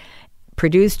JoJo,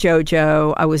 produced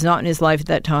JoJo. I was not in his life at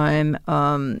that time.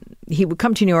 He would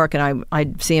come to New York, and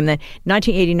I'd see him then.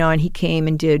 1989, he came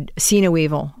and did See No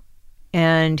Evil,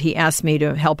 and he asked me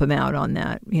to help him out on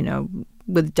that,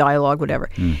 with dialogue, whatever.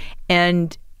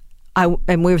 And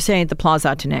we were staying at the Plaza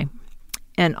Athénée,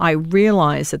 and I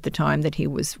realized at the time that he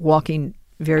was walking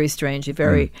very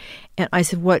strangely, and I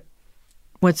said,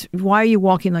 why are you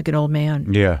walking like an old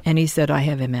man? Yeah. And he said, I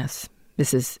have MS.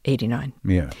 This is 89.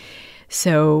 Yeah.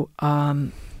 So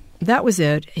that was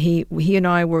it. He and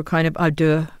I were kind of à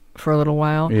deux for a little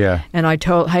while. Yeah. And I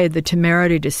had the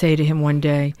temerity to say to him one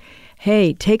day,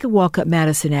 hey, take a walk up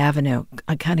Madison Avenue.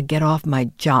 I kind of get off my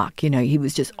jock. He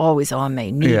was just always on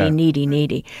me,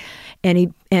 needy.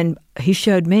 And he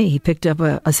showed me. He picked up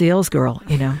a sales girl,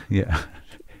 Yeah.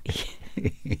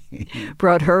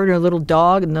 Brought her and her little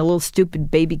dog and the little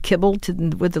stupid baby kibble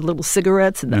with the little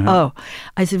cigarettes. And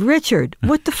I said, Richard,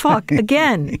 what the fuck?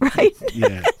 Again, right?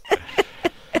 Yeah.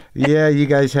 Yeah, you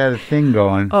guys had a thing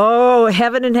going. Oh,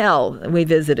 heaven and hell we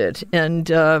visited. And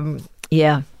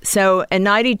so in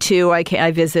 92,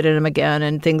 I visited him again,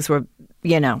 and things were,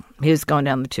 he was going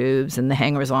down the tubes and the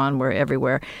hangers-on were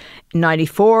everywhere. In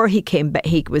 94, he came back.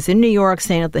 He was in New York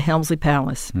staying at the Helmsley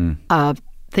Palace.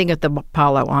 Thing at the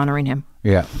Apollo honoring him.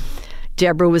 Yeah.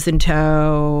 Deborah was in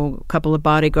tow, a couple of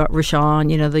bodyguard,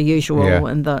 Rashawn, the usual,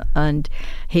 and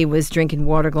he was drinking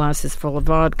water glasses full of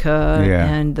vodka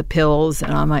and the pills,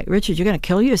 and I'm like, Richard, you're going to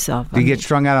kill yourself. Do you get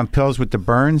strung out on pills with the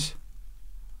burns?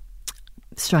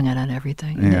 Strung out on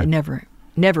everything. Yeah.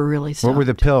 Never really stopped. What were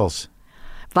the pills?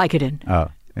 Vicodin. Oh.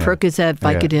 Yeah. Percocet,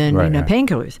 Vicodin,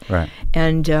 painkillers. Right.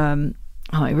 And I'm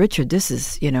like, Richard, this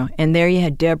is, and there you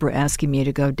had Deborah asking me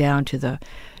to go down to the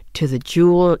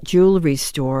jewelry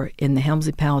store in the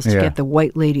Helmsley Palace to get the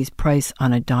white lady's price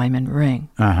on a diamond ring.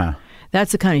 Uh-huh.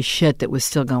 That's the kind of shit that was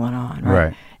still going on,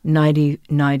 right?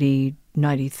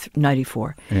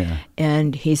 94. Yeah.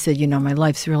 And he said, my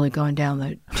life's really going down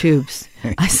the tubes.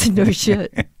 I said, no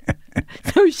shit.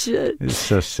 No shit. It's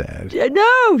so sad.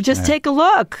 No, just take a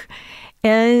look.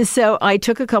 And so I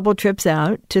took a couple trips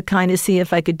out to kind of see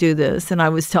if I could do this. And I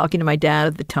was talking to my dad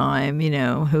at the time,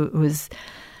 who was,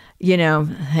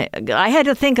 I had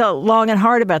to think long and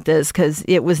hard about this because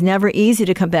it was never easy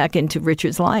to come back into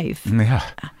Richard's life. Yeah.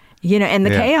 And the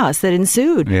chaos that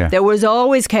ensued. Yeah. There was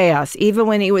always chaos, even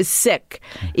when he was sick,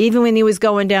 even when he was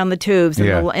going down the tubes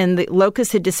and the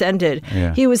locust had descended.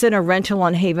 Yeah. He was in a rental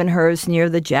on Havenhurst near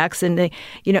the Jackson.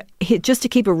 Just to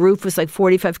keep a roof was like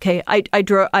 $45K.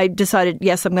 I decided,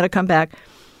 yes, I'm going to come back.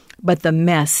 But the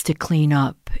mess to clean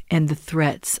up and the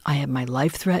threats. I had my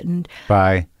life threatened.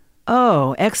 By?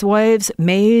 Oh, ex-wives,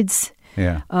 maids.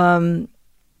 Yeah. And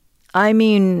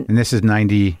this is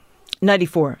 90...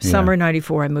 94, summer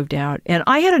 94, I moved out. And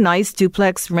I had a nice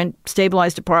duplex,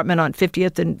 rent-stabilized apartment on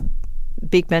 50th and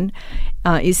Beekman,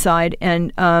 East Side.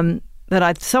 And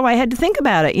so I had to think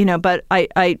about it, but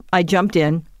I jumped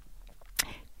in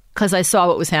because I saw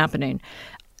what was happening.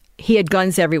 He had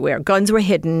guns everywhere. Guns were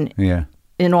hidden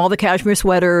in all the cashmere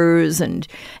sweaters, and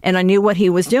I knew what he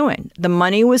was doing. The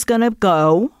money was going to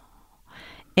go,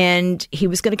 and he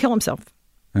was going to kill himself.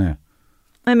 Yeah.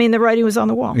 The writing was on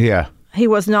the wall. Yeah. He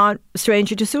was not a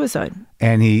stranger to suicide.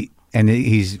 And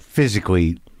he's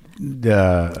physically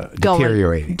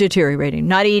deteriorating. Deteriorating.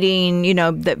 Not eating,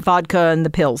 the vodka and the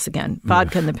pills again.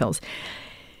 Vodka and the pills.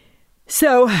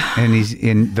 So. And he's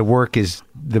in the work is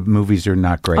the movies are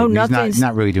not great. Oh, he's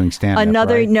not really doing stand-up.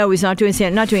 Right? No, he's not doing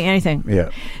stand-up, not doing anything.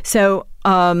 Yeah. So.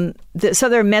 So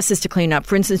there are messes to clean up.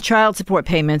 For instance, child support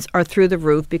payments are through the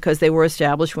roof because they were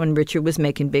established when Richard was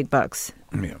making big bucks.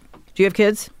 Yeah. Do you have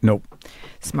kids? Nope.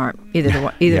 Smart.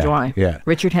 Either do I. Yeah.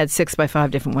 Richard had 6 by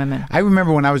 5 different women. I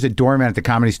remember when I was a doorman at the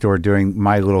Comedy Store doing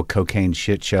my little cocaine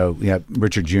shit show. Yeah,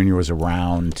 Richard Jr. was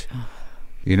around.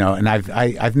 And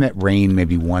I've met Rain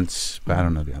maybe once, but I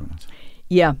don't know the other ones.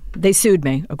 Yeah, they sued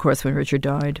me, of course, when Richard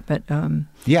died. But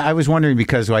yeah, I was wondering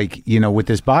because, with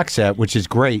this box set, which is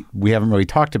great, we haven't really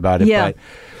talked about it. Yeah. But,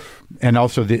 and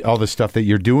also all the stuff that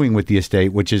you're doing with the estate,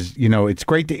 which is, it's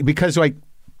great because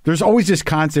there's always this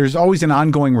there's always an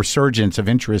ongoing resurgence of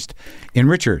interest in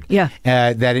Richard. Yeah.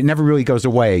 That it never really goes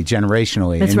away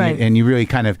generationally. That's right. And you really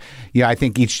kind of, I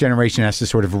think each generation has to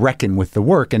sort of reckon with the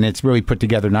work, and it's really put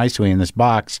together nicely in this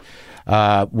box,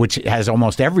 which has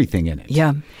almost everything in it.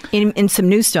 Yeah. In some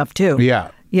new stuff, too. Yeah.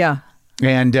 Yeah.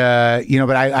 And,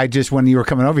 but I just, when you were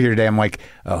coming over here today, I'm like,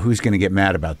 oh, who's going to get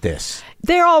mad about this?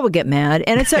 They all would get mad.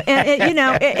 And it's,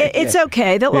 it's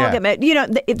okay. They'll all get mad.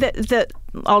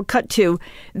 I'll cut to,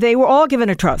 they were all given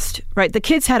a trust, right? The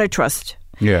kids had a trust.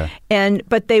 Yeah.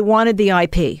 But they wanted the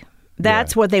IP.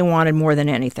 That's what they wanted more than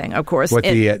anything, of course. What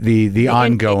the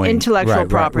ongoing intellectual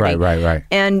property. Right.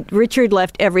 And Richard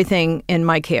left everything in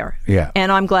my care. Yeah.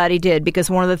 And I'm glad he did, because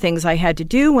one of the things I had to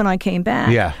do when I came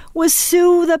back was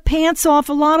sue the pants off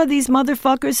a lot of these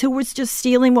motherfuckers who were just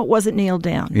stealing what wasn't nailed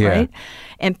down, right?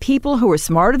 And people who were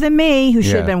smarter than me, who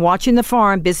should have been watching the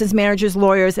farm, business managers,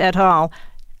 lawyers, et al.,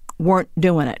 weren't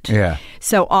doing it. Yeah.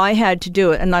 So I had to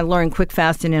do it, and I learned quick,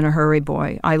 fast, and in a hurry,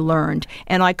 boy. I learned.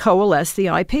 And I coalesced the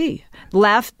IP.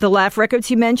 The Laugh records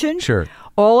you mentioned? Sure.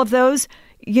 All of those,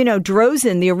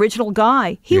 Drozen, the original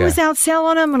guy, he was out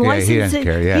selling them and licensing. He didn't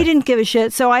care, He didn't give a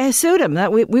shit. So I sued him.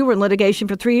 We were in litigation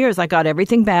for 3 years. I got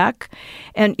everything back.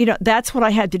 And, that's what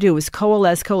I had to do was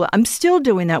coalesce. I'm still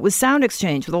doing that with Sound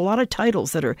Exchange with a lot of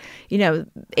titles that are,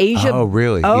 Asia. Oh,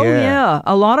 really? Oh, yeah.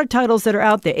 A lot of titles that are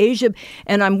out there. Asia.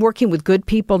 And I'm working with good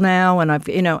people now. And I've,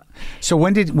 So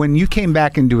when you came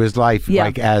back into his life,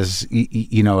 like as,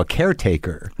 a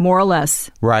caretaker. More or less.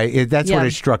 Right. That's what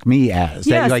it struck me as.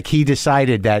 Yes. That, he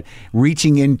decided that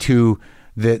reaching into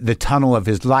the tunnel of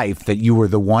his life, that you were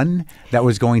the one that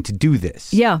was going to do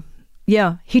this. Yeah.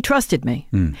 Yeah. He trusted me.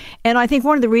 Mm. And I think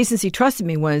one of the reasons he trusted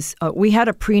me was we had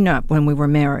a prenup when we were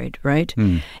married, right?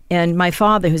 Mm. And my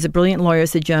father, who's a brilliant lawyer,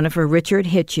 said, Jennifer, Richard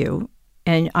hit you,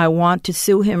 and I want to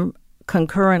sue him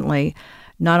concurrently,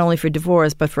 not only for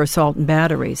divorce, but for assault and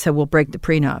battery. So we'll break the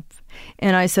prenup.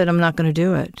 And I said, I'm not going to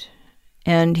do it.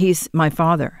 And he's my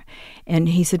father. And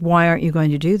he said, why aren't you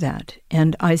going to do that?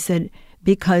 And I said,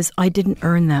 because I didn't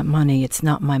earn that money. It's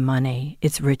not my money.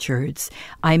 It's Richard's.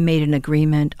 I made an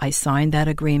agreement. I signed that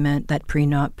agreement, that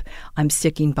prenup. I'm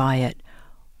sticking by it.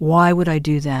 Why would I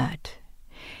do that?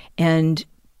 And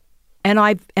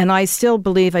I still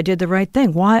believe I did the right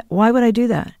thing. Why would I do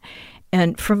that?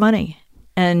 And for money.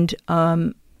 And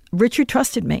Richard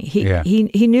trusted me.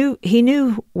 He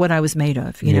knew what I was made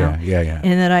of, you know. Yeah.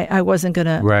 And that I wasn't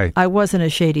gonna I wasn't a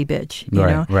shady bitch, you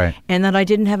know. Right. And that I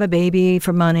didn't have a baby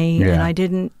for money, and I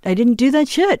didn't do that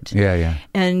shit. Yeah.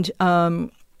 And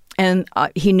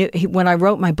he knew when I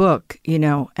wrote my book, you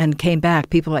know, and came back,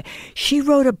 people were like, she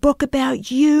wrote a book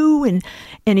about you,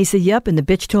 and he said, yep, and the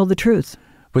bitch told the truth.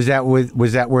 Was that where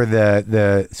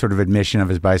the sort of admission of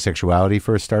his bisexuality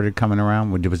first started coming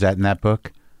around? Was that in that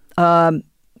book?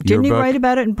 Didn't he write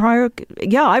about it in Pryor?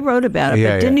 Yeah, I wrote about it.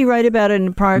 But didn't he write about it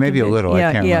in Pryor? Maybe a little. Yeah,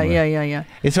 I can't remember. Yeah.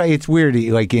 It's weird,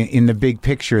 like in the big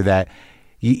picture that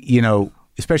you know,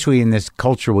 especially in this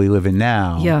culture we live in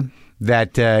now. Yeah.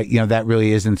 That you know, that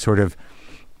really isn't sort of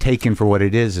taken for what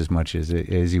it is as much as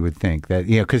you would think. That,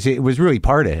 you know, because it was really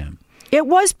part of him. It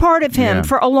was part of him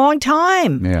for a long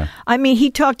time. Yeah. I mean,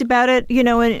 he talked about it, you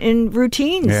know, in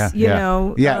routines, you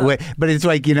know. Yeah, but it's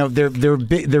like, you know, they're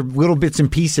little bits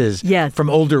and pieces from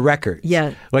older records.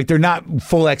 Yeah. Like they're not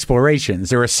full explorations.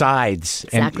 They're asides.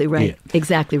 Exactly right. Yeah.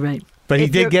 Exactly right. But he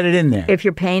did get it in there. If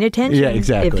you're paying attention. Yeah,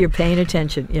 exactly. If you're paying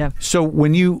attention, yeah. So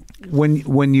when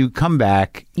you come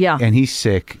back and he's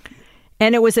sick.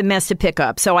 And it was a mess to pick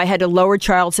up. So I had to lower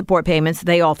child support payments.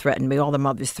 They all threatened me. All the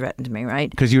mothers threatened me,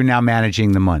 right? Because you're now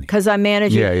managing the money. Because I'm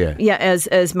managing. Yeah,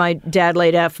 as my dad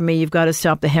laid out for me, you've got to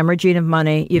stop the hemorrhaging of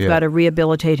money. You've got to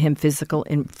rehabilitate him physically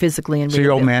and so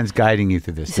your old man's guiding you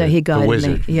through this. So he guided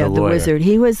wizard, me. Yeah, the wizard.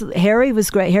 Harry was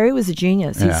great. Harry was a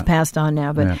genius. He's passed on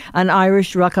now, but an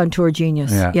Irish raconteur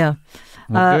genius. Yeah.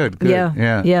 Well, good.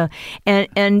 Yeah. And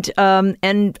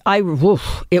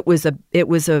it was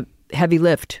a heavy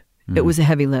lift. It was a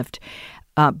heavy lift.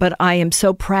 But I am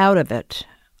so proud of it.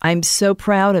 I'm so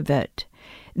proud of it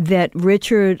that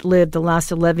Richard lived the last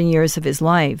 11 years of his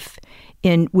life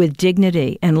with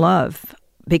dignity and love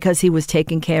because he was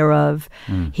taken care of.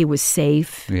 He was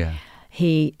safe. Yeah.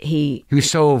 He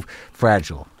was so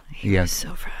fragile. He was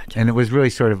so fragile. And it was really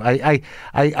sort of,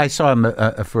 I saw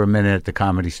him for a minute at the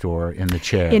Comedy Store in the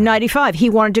chair. In 95, he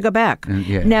wanted to go back.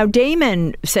 Now,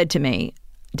 Damon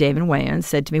Wayans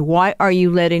said to me, why are you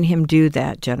letting him do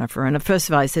that, Jennifer? And first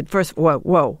of all, I said,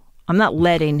 whoa, I'm not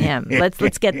letting him.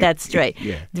 Let's get that straight.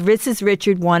 This is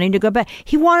Richard wanting to go back.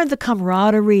 He wanted the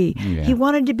camaraderie. He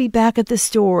wanted to be back at the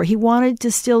store. He wanted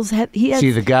to still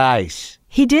see the guys.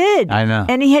 He did. I know.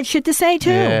 And he had shit to say,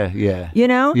 too. Yeah. You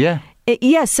know? Yeah.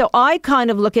 So I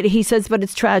kind of look at it. He says, but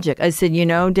it's tragic. I said, you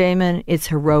know, Damon, it's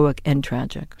heroic and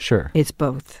tragic. Sure. It's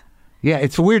both. Yeah,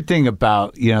 it's a weird thing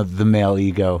about, you know, the male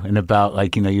ego and about,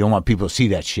 like, you know, you don't want people to see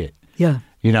that shit. Yeah.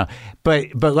 You know,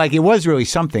 but like it was really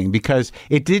something because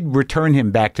it did return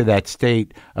him back to that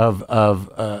state of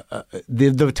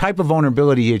the type of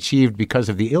vulnerability he achieved because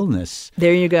of the illness.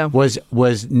 There you go.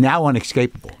 Was now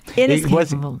unescapable.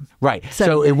 Inescapable. Right.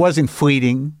 So it wasn't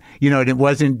fleeting, you know, and it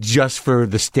wasn't just for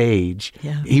the stage.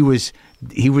 Yeah.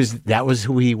 That was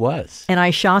who he was. And I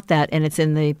shot that and it's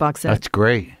in the box set. That's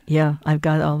great. Yeah, I've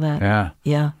got all that. Yeah.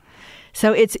 Yeah.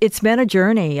 So it's been a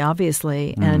journey,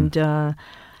 obviously. And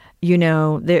you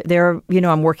know,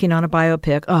 I'm working on a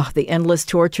biopic. Oh, the endless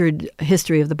tortured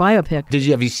history of the biopic.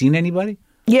 Have you seen anybody?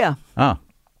 Yeah. Oh.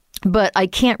 But I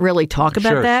can't really talk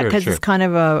about that because it's kind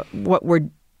of what we're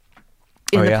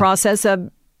in the process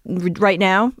of right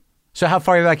now. So how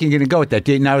far back are you going to go with that?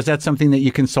 Now, is that something that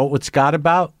you consult with Scott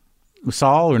about?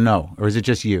 Saul, or no? Or is it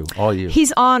just you, all you?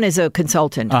 He's on as a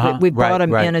consultant. We brought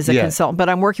him in as a consultant, but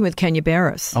I'm working with Kenya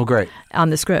Barris. Oh, great. On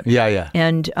the script. Yeah.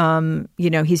 And, you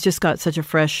know, he's just got such a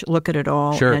fresh look at it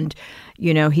all. Sure. And,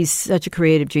 you know, he's such a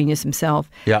creative genius himself.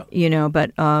 Yeah. You know,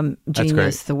 but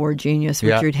genius, the word genius.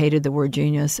 Richard hated the word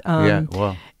genius.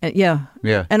 Yeah.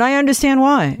 And I understand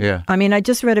why. Yeah. I mean, I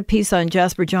just read a piece on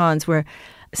Jasper Johns where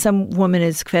some woman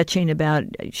is fetching about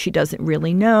she doesn't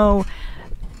really know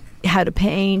how to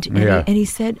paint. And he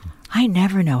said, I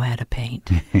never know how to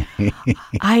paint.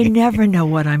 I never know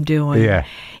what I'm doing. Yeah.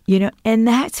 You know, and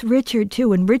that's Richard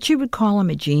too. And Richard would call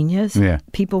him a genius. Yeah.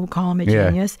 People would call him a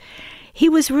genius. He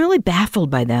was really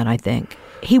baffled by that, I think.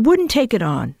 he wouldn't take it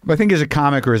on. I think as a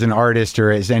comic or as an artist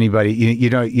or as anybody, you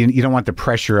don't want the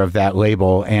pressure of that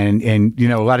label. And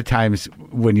a lot of times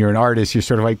when you're an artist, you're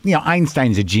sort of like,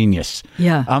 Einstein's a genius.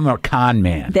 Yeah. I'm a con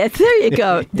man. There you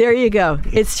go. There you go.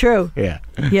 It's true. Yeah.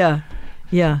 Yeah.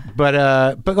 Yeah. But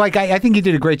I think you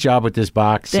did a great job with this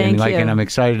box. Thank you. And I'm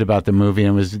excited about the movie.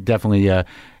 And it was definitely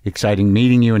exciting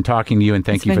meeting you and talking to you. And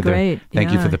thank you for you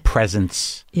for the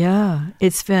presence. Yeah.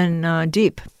 It's been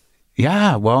deep.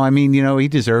 Yeah. Well, he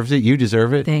deserves it. You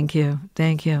deserve it. Thank you.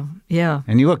 Thank you. Yeah.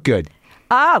 And you look good.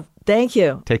 Ah, thank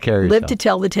you. Take care of yourself. Live to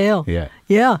tell the tale. Yeah.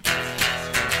 Yeah.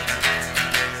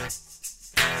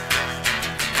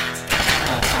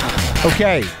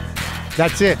 Okay.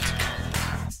 That's it.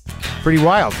 Pretty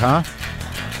wild, huh?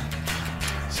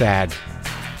 Sad.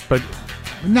 But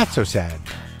not so sad.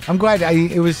 I'm glad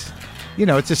it was,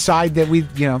 it's a side that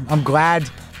I'm glad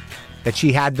that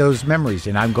she had those memories,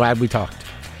 and I'm glad we talked.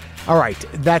 All right.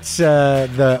 That's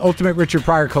the Ultimate Richard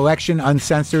Pryor Collection,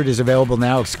 uncensored, is available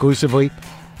now exclusively.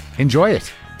 Enjoy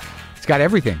it. It's got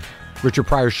everything. Richard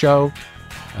Pryor Show,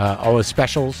 all his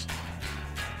specials,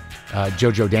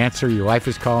 JoJo Dancer, Your Life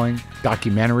is Calling,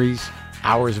 documentaries,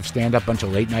 hours of stand-up, bunch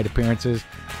of late-night appearances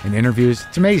and interviews.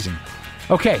 It's amazing.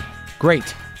 Okay,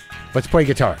 great. Let's play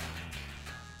guitar.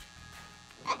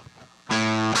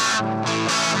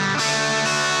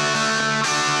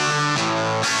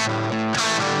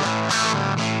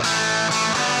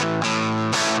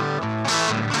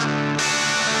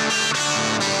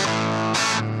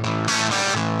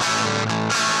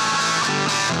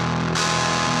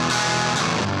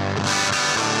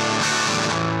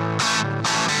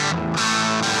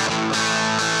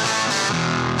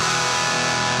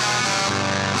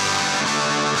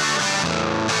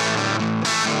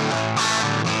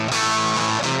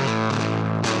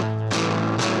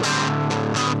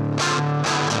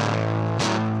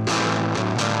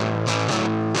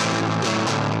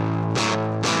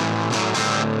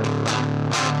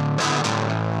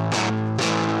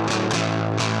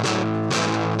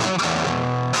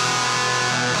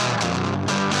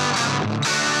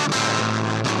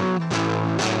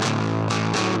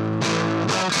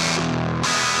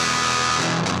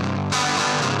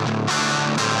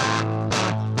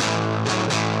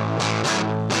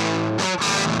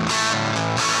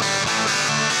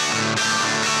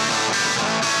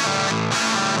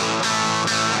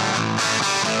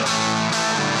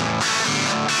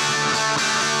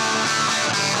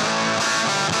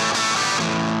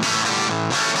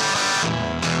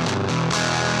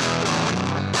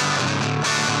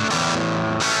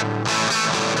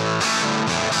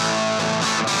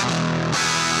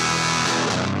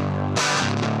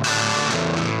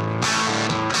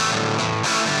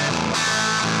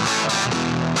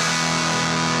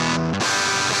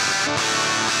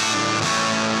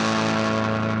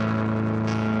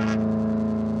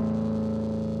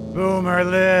 Boomer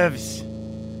lives.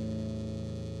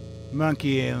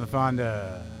 Monkey in the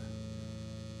Fonda.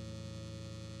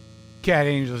 Cat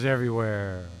angels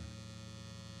everywhere.